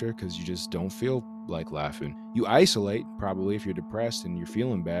laughter, because you just don't feel like laughing. You isolate, probably, if you're depressed and you're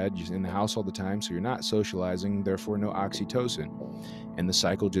feeling bad. You're in the house all the time, so you're not socializing, therefore no oxytocin. And the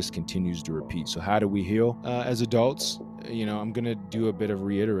cycle just continues to repeat. So how do we heal as adults? I'm going to do a bit of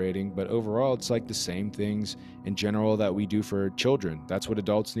reiterating, but overall, it's like the same things in general that we do for children. That's what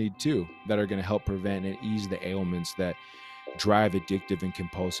adults need too, that are going to help prevent and ease the ailments that drive addictive and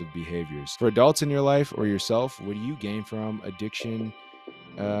compulsive behaviors. For adults in your life or yourself, what do you gain from addiction?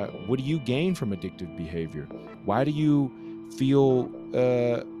 What do you gain from addictive behavior? Why do you feel,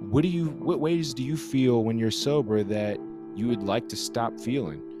 what ways do you feel when you're sober that you would like to stop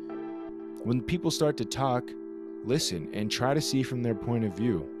feeling? When people start to talk, listen and try to see from their point of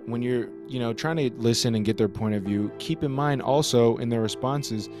view. When you're, trying to listen and get their point of view, keep in mind also in their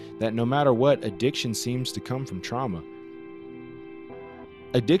responses that no matter what, addiction seems to come from trauma.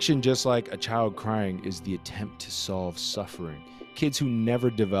 Addiction, just like a child crying, is the attempt to solve suffering. Kids who never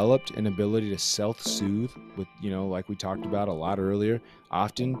developed an ability to self-soothe with, like we talked about a lot earlier,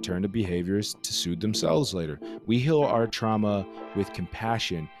 often turn to behaviors to soothe themselves later. We heal our trauma with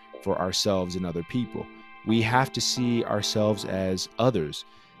compassion for ourselves and other people. We have to see ourselves as others.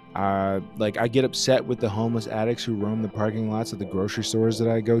 Like I get upset with the homeless addicts who roam the parking lots of the grocery stores that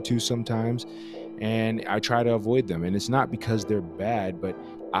I go to sometimes, and I try to avoid them. And it's not because they're bad, but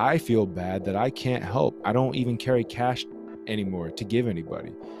I feel bad that I can't help. I don't even carry cash anymore to give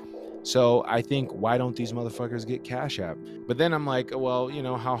anybody. So I think, why don't these motherfuckers get Cash App? But then I'm like, well,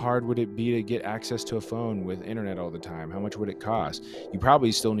 how hard would it be to get access to a phone with internet all the time? How much would it cost? You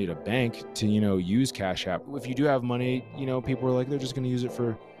probably still need a bank to, use Cash App. If you do have money, people are like, they're just going to use it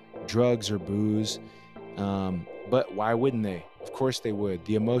for drugs or booze. But why wouldn't they? Of course they would.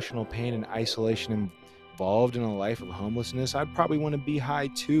 The emotional pain and isolation involved in a life of homelessness, I'd probably want to be high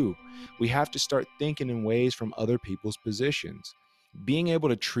too. We have to start thinking in ways from other people's positions. Being able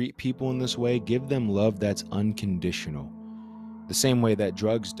to treat people in this way, give them love that's unconditional, the same way that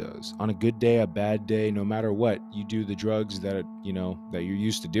drugs does. On a good day, a bad day, no matter what, you do the drugs that that you're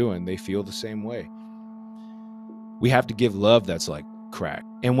used to doing, they feel the same way. We have to give love that's like crack.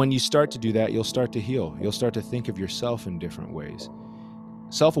 And when you start to do that, you'll start to heal. You'll start to think of yourself in different ways.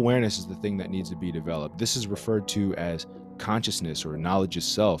 Self-awareness is the thing that needs to be developed. This is referred to as consciousness or knowledge of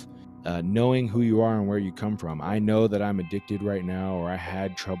self. Knowing who you are and where you come from. I know that I'm addicted right now, or I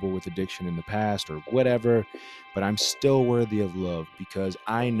had trouble with addiction in the past, or whatever, but I'm still worthy of love because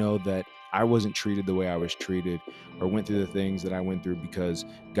I know that I wasn't treated the way I was treated, or went through the things that I went through because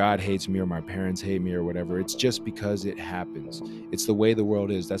God hates me or my parents hate me or whatever. It's just because it happens. It's the way the world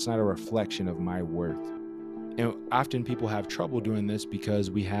is. That's not a reflection of my worth. And often people have trouble doing this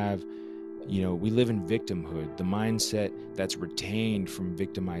because we live in victimhood, the mindset that's retained from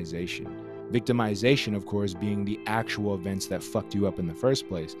victimization. Victimization, of course, being the actual events that fucked you up in the first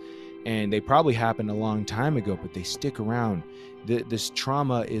place. And they probably happened a long time ago, but they stick around. This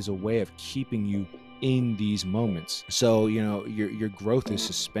trauma is a way of keeping you in these moments. So, your growth is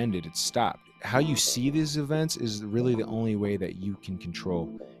suspended. It's stopped. How you see these events is really the only way that you can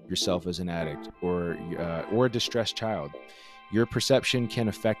control yourself as an addict or a distressed child. Your perception can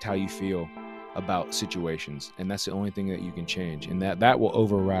affect how you feel about situations, and that's the only thing that you can change, and that will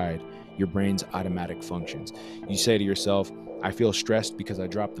override your brain's automatic functions. You say to yourself, I feel stressed because I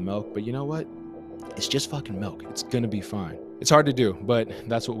dropped the milk, but you know what? It's just fucking milk. It's gonna be fine. It's hard to do, but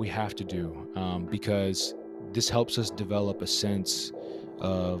that's what we have to do, because this helps us develop a sense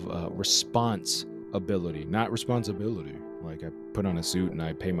of responsibility, not responsibility. Like I put on a suit and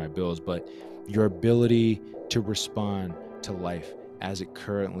I pay my bills, but your ability to respond to life as it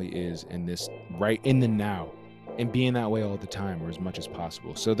currently is in this right in the now, and being that way all the time or as much as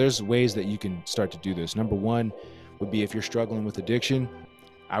possible. So there's ways that you can start to do this. Number one would be, if you're struggling with addiction,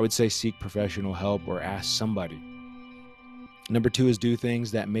 I would say seek professional help or ask somebody. Number two is do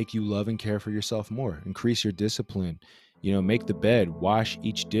things that make you love and care for yourself more. Increase your discipline Make the bed, wash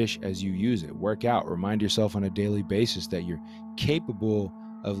each dish as you use it, work out, remind yourself on a daily basis that you're capable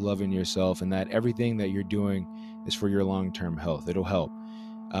of loving yourself and that everything that you're doing is for your long-term health. It'll help.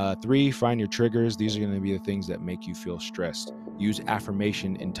 3, find your triggers. These are going to be the things that make you feel stressed. Use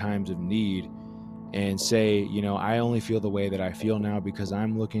affirmation in times of need and say, I only feel the way that I feel now because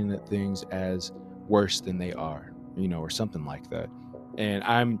I'm looking at things as worse than they are, or something like that.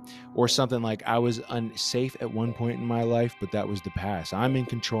 Or something like, I was unsafe at one point in my life, but that was the past. I'm in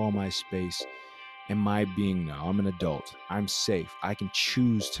control of my space and my being now. I'm an adult. I'm safe. I can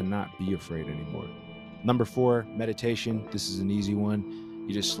choose to not be afraid anymore. Number 4, meditation. This is an easy one.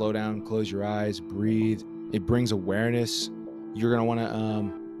 You just slow down, close your eyes, breathe. It brings awareness. You're going to want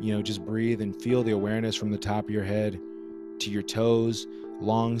to, just breathe and feel the awareness from the top of your head to your toes.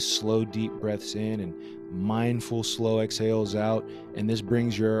 Long, slow, deep breaths in and mindful, slow exhales out. And this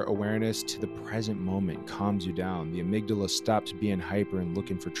brings your awareness to the present moment, calms you down. The amygdala stops being hyper and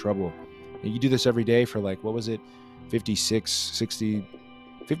looking for trouble. And you do this every day for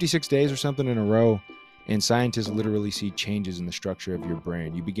 56 days or something in a row. And scientists literally see changes in the structure of your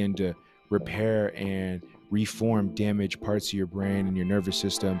brain. You begin to repair and reform damaged parts of your brain and your nervous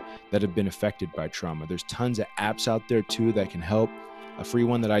system that have been affected by trauma. There's tons of apps out there too that can help. A free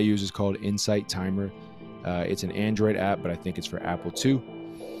one that I use is called Insight Timer. It's an Android app, but I think it's for Apple too.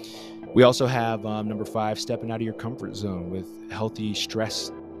 We also have number 5, stepping out of your comfort zone with healthy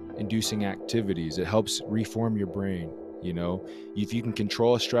stress-inducing activities. It helps reform your brain. If you can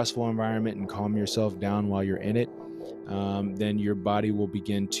control a stressful environment and calm yourself down while you're in it, then your body will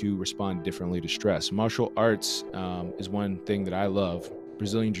begin to respond differently to stress. Martial arts is one thing that I love.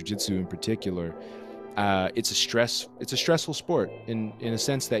 Brazilian Jiu-Jitsu in particular. It's a stressful sport in a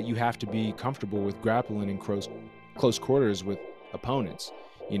sense that you have to be comfortable with grappling in close quarters with opponents.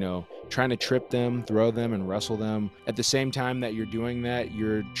 Trying to trip them, throw them, and wrestle them. At the same time that you're doing that,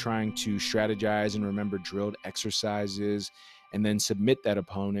 you're trying to strategize and remember drilled exercises and then submit that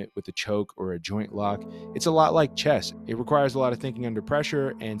opponent with a choke or a joint lock. It's a lot like chess. It requires a lot of thinking under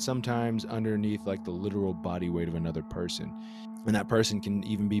pressure and sometimes underneath the literal body weight of another person. And that person can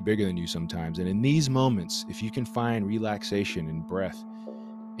even be bigger than you sometimes. And in these moments, if you can find relaxation and breath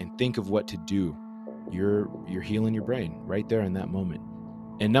and think of what to do, you're healing your brain right there in that moment.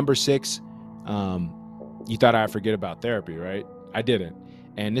 And number 6, you thought I'd forget about therapy, right? I didn't.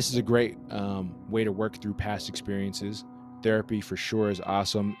 And this is a great way to work through past experiences. Therapy for sure is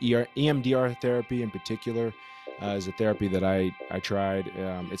awesome. EMDR therapy in particular is a therapy that I tried.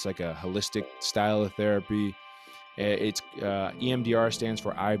 It's like a holistic style of therapy. It's EMDR stands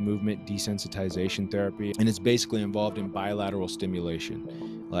for eye movement desensitization therapy, and it's basically involved in bilateral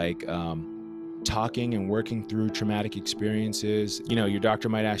stimulation, like talking and working through traumatic experiences. Your doctor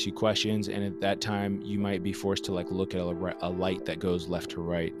might ask you questions, and at that time you might be forced to look at a light that goes left to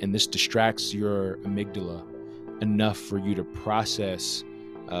right, and this distracts your amygdala enough for you to process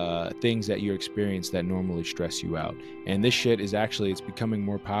things that you experience that normally stress you out. And this shit is it's becoming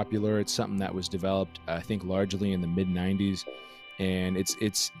more popular. It's something that was developed, I think, largely in the mid 90s, and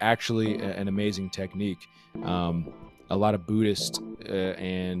it's actually an amazing technique. A lot of Buddhist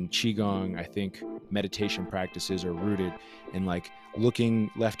and Qigong, I think, meditation practices are rooted in looking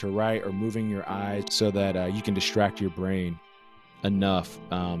left to right or moving your eyes so that you can distract your brain enough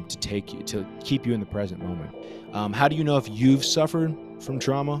to keep you in the present moment. How do you know if you've suffered from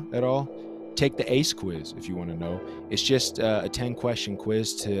trauma at all? Take the ACE quiz if you want to know. It's just a 10-question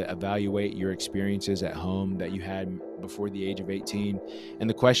quiz to evaluate your experiences at home that you had before the age of 18. And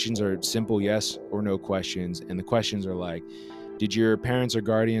the questions are simple yes or no questions. And the questions are did your parents or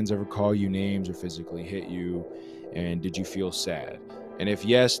guardians ever call you names or physically hit you? And did you feel sad? And if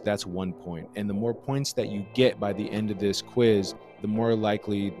yes, that's 1 point. And the more points that you get by the end of this quiz, the more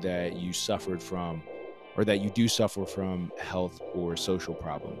likely that you suffered from, or that you do suffer from, health or social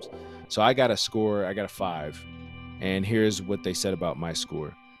problems. So I got a 5. And here's what they said about my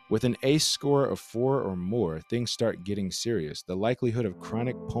score. With an ACE score of 4 or more, things start getting serious. The likelihood of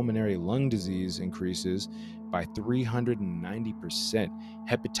chronic pulmonary lung disease increases by 390%,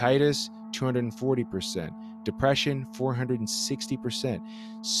 hepatitis 240%, depression 460%,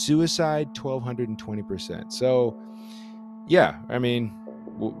 suicide 1220%. So yeah,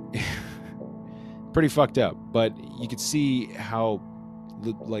 pretty fucked up, but you could see how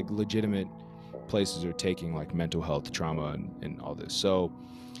legitimate places are taking mental health, trauma, and all this. So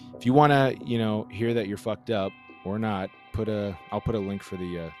if you want to hear that you're fucked up or not, I'll put a link for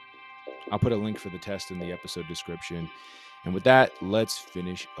the test in the episode description. And with that, let's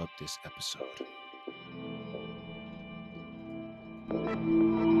finish up this episode.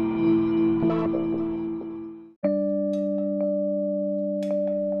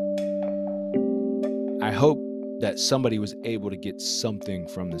 that somebody was able to get something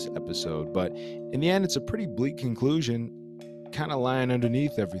from this episode. But in the end, it's a pretty bleak conclusion, kind of lying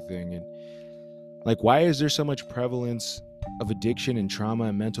underneath everything. And like, why is there so much prevalence of addiction and trauma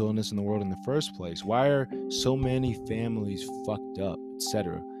and mental illness in the world in the first place? Why are so many families fucked up,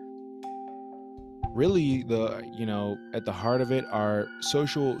 etc.? Really, at the heart of it, our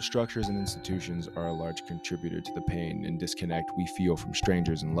social structures and institutions are a large contributor to the pain and disconnect we feel from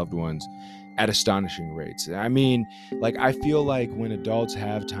strangers and loved ones at astonishing rates. I mean, like, I feel like when adults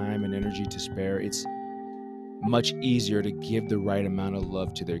have time and energy to spare, it's much easier to give the right amount of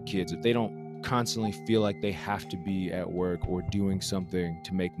love to their kids if they don't constantly feel like they have to be at work or doing something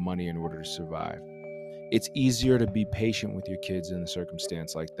to make money in order to survive. It's easier to be patient with your kids in a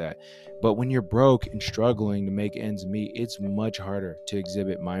circumstance like that. But when you're broke and struggling to make ends meet, it's much harder to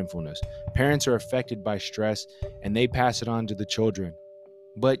exhibit mindfulness. Parents are affected by stress and they pass it on to the children.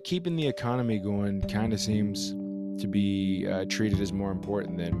 But keeping the economy going kind of seems to be treated as more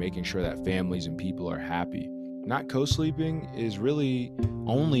important than making sure that families and people are happy. Not co-sleeping is really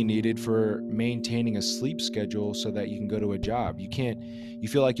only needed for maintaining a sleep schedule so that you can go to a job. You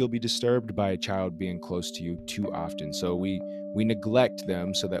feel like you'll be disturbed by a child being close to you too often. So we neglect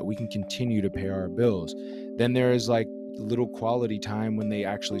them so that we can continue to pay our bills. Then there is like little quality time when they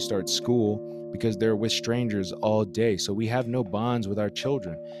actually start school because they're with strangers all day. So we have no bonds with our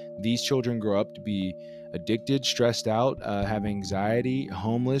children. These children grow up to be addicted, stressed out, have anxiety,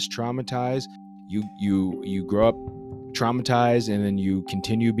 homeless, traumatized. You grow up traumatized and then you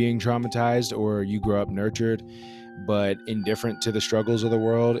continue being traumatized, or you grow up nurtured but indifferent to the struggles of the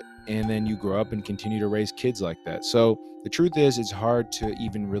world, and then you grow up and continue to raise kids like that. So the truth is, it's hard to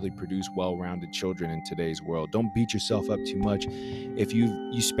even really produce well-rounded children in today's world. Don't beat yourself up too much. If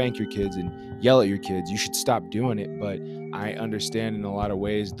you spank your kids and yell at your kids, you should stop doing it. But I understand in a lot of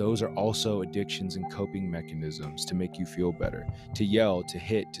ways those are also addictions and coping mechanisms to make you feel better. To yell, to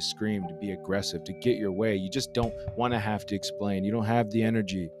hit, to scream, to be aggressive, to get your way. You just don't want to have to explain. You don't have the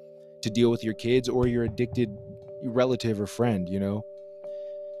energy to deal with your kids or your addicted relative or friend,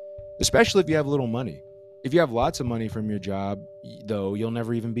 especially if you have little money. If you have lots of money from your job, though, you'll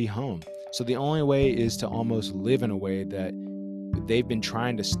never even be home. So the only way is to almost live in a way that they've been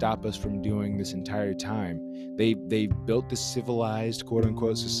trying to stop us from doing this entire time. They've built this civilized, quote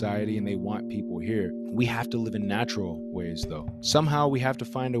unquote, society, and they want people here. We have to live in natural ways, though. Somehow we have to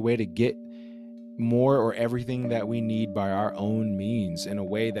find a way to get more or everything that we need by our own means in a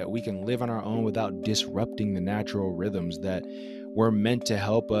way that we can live on our own without disrupting the natural rhythms that were meant to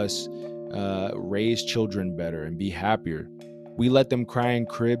help us raise children better and be happier. We let them cry in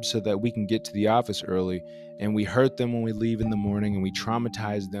cribs so that we can get to the office early, and we hurt them when we leave in the morning, and we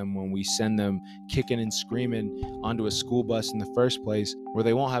traumatize them when we send them kicking and screaming onto a school bus in the first place, where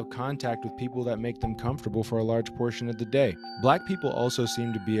they won't have contact with people that make them comfortable for a large portion of the day. Black people also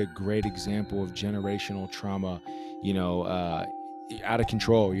seem to be a great example of generational trauma, out of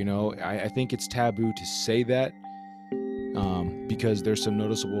control. I think it's taboo to say that because there's some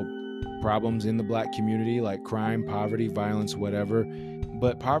noticeable problems in the Black community, like crime, poverty, violence, whatever.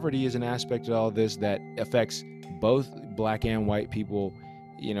 But poverty is an aspect of all this that affects both Black and white people,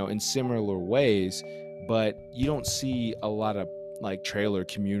 in similar ways. But you don't see a lot of like trailer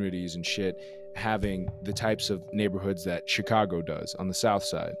communities and shit having the types of neighborhoods that Chicago does on the South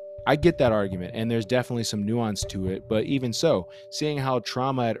Side. I get that argument, and there's definitely some nuance to it, but even so, seeing how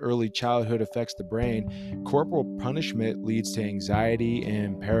trauma at early childhood affects the brain, corporal punishment leads to anxiety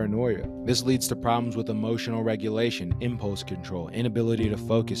and paranoia. This leads to problems with emotional regulation, impulse control, inability to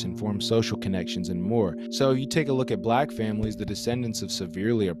focus and form social connections, and more. So if you take a look at Black families, the descendants of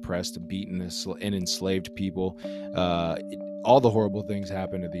severely oppressed, beaten, and enslaved people, all the horrible things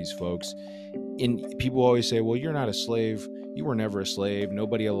happen to these folks. And people always say, well, you're not a slave. You were never a slave.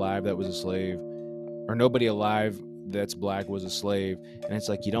 Nobody alive that was a slave, or nobody alive that's Black was a slave. And it's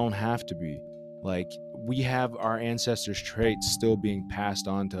like, you don't have to be. Like, we have our ancestors' traits still being passed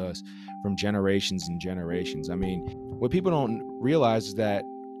on to us from generations and generations. I mean, what people don't realize is that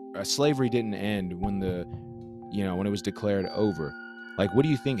slavery didn't end when it was declared over. Like, what do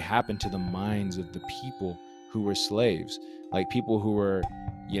you think happened to the minds of the people who were slaves? Like, people who were,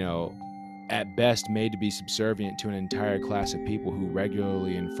 at best made to be subservient to an entire class of people who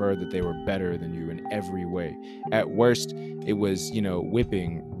regularly inferred that they were better than you in every way. At worst, it was,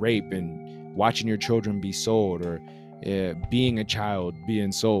 whipping, rape, and watching your children be sold, or being a child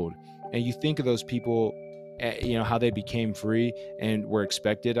being sold. And you think of those people, how they became free and were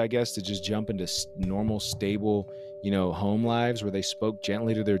expected, I guess, to just jump into normal, stable, home lives where they spoke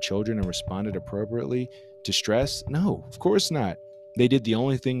gently to their children and responded appropriately to stress. No, of course not. They did the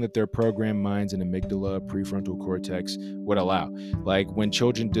only thing that their programmed minds and amygdala, prefrontal cortex would allow. Like when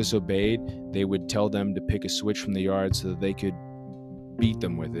children disobeyed, they would tell them to pick a switch from the yard so that they could beat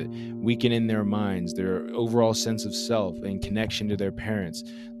them with it, weaken in their minds, their overall sense of self and connection to their parents.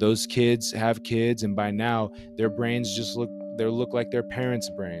 Those kids have kids, and by now their brains just look like their parents'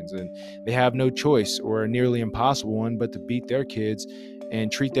 brains, and they have no choice or a nearly impossible one but to beat their kids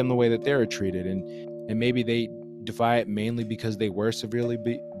and treat them the way that they're treated. And maybe they defy it mainly because they were severely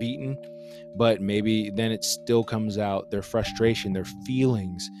beaten, but maybe then it still comes out, their frustration, their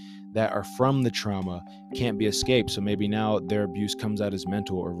feelings that are from the trauma can't be escaped. So maybe now their abuse comes out as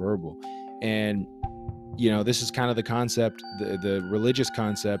mental or verbal. And this is kind of the concept, the religious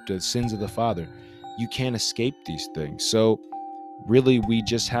concept of sins of the father. You can't escape these things. So really, we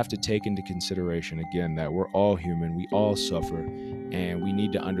just have to take into consideration again that we're all human, we all suffer, and we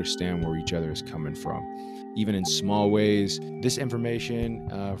need to understand where each other is coming from, even in small ways. This information,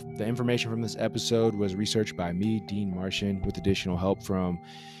 the information from this episode was researched by me, Dean Martian, with additional help from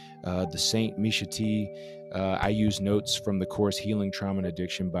the Saint Misha T. I use notes from the course Healing Trauma and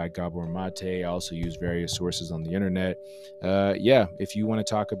Addiction by Gabor Mate. I also use various sources on the internet. If you want to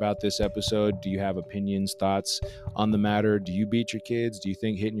talk about this episode, do you have opinions, thoughts on the matter? Do you beat your kids? Do you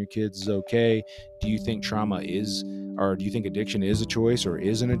think hitting your kids is okay? Do you think trauma is, or do you think addiction is a choice or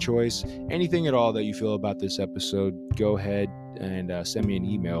isn't a choice? Anything at all that you feel about this episode, go ahead and send me an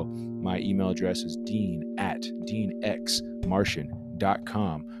email. My email address is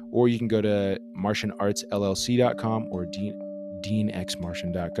dean@deanxmartian.com, or you can go to martianartsllc.com or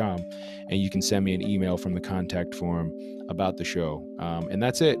deanxmartian.com, and you can send me an email from the contact form about the show. And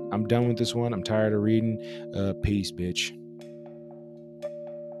that's it. I'm done with this one. I'm tired of reading. Peace, bitch.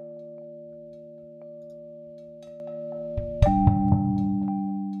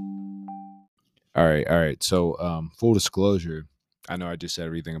 All right. So, full disclosure, I know I just said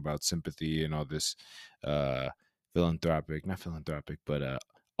everything about sympathy and all this not philanthropic, but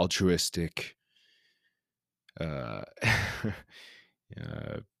altruistic, uh,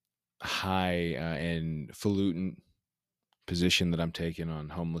 high and falutin position that I'm taking on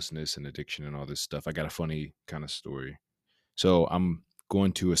homelessness and addiction and all this stuff. I got a funny kind of story. So I'm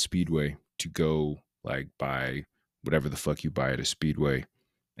going to a speedway to go like buy whatever the fuck you buy at a speedway.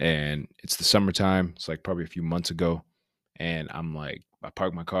 And it's the summertime. It's like probably a few months ago. And I'm like, I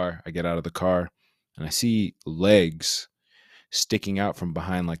park my car, I get out of the car, and I see legs sticking out from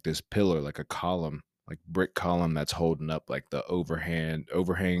behind like this pillar, like a column, like brick column that's holding up like the overhang,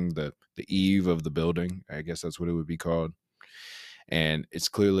 the eave of the building. I guess that's what it would be called. And it's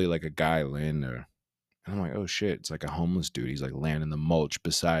clearly like a guy laying there. And I'm like, oh shit, it's like a homeless dude. He's like laying in the mulch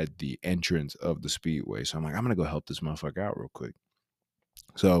beside the entrance of the speedway. So I'm like, I'm gonna go help this motherfucker out real quick.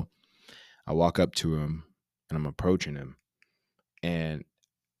 So I walk up to him and I'm approaching him. And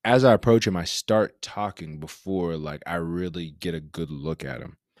as I approach him, I start talking before like I really get a good look at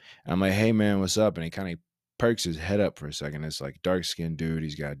him. And I'm like, hey man, what's up? And he kind of perks his head up for a second. It's like dark skinned dude.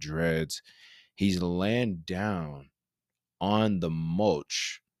 He's got dreads. He's laying down on the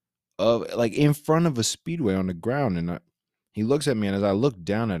mulch of like in front of a speedway on the ground. And he looks at me, and as I look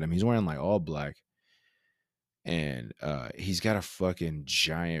down at him, he's wearing like all black. And he's got a fucking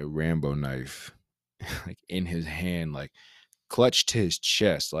giant Rambo knife like in his hand, like clutched to his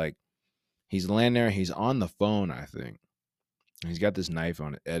chest. Like he's laying there, he's on the phone, I think. He's got this knife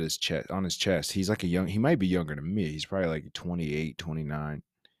on at his chest, on his chest. He's like he might be younger than me. He's probably like 28, 29.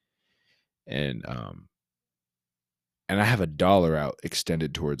 And I have $1 out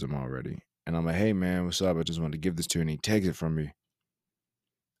extended towards him already. And I'm like, hey man, what's up? I just wanted to give this to you. And he takes it from me.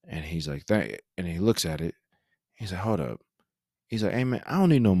 And he's like, thank. And he looks at it. He's like, hold up. He's like, hey man, I don't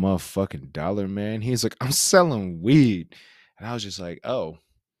need no motherfucking dollar, man. He's like, I'm selling weed. And I was just like, oh,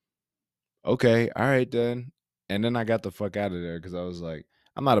 okay, all right then. And then I got the fuck out of there because I was like,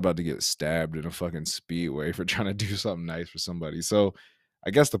 I'm not about to get stabbed in a fucking speedway for trying to do something nice for somebody. So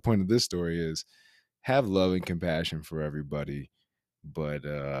I guess the point of this story is have love and compassion for everybody, but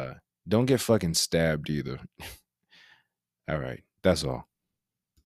don't get fucking stabbed either. All right, that's all.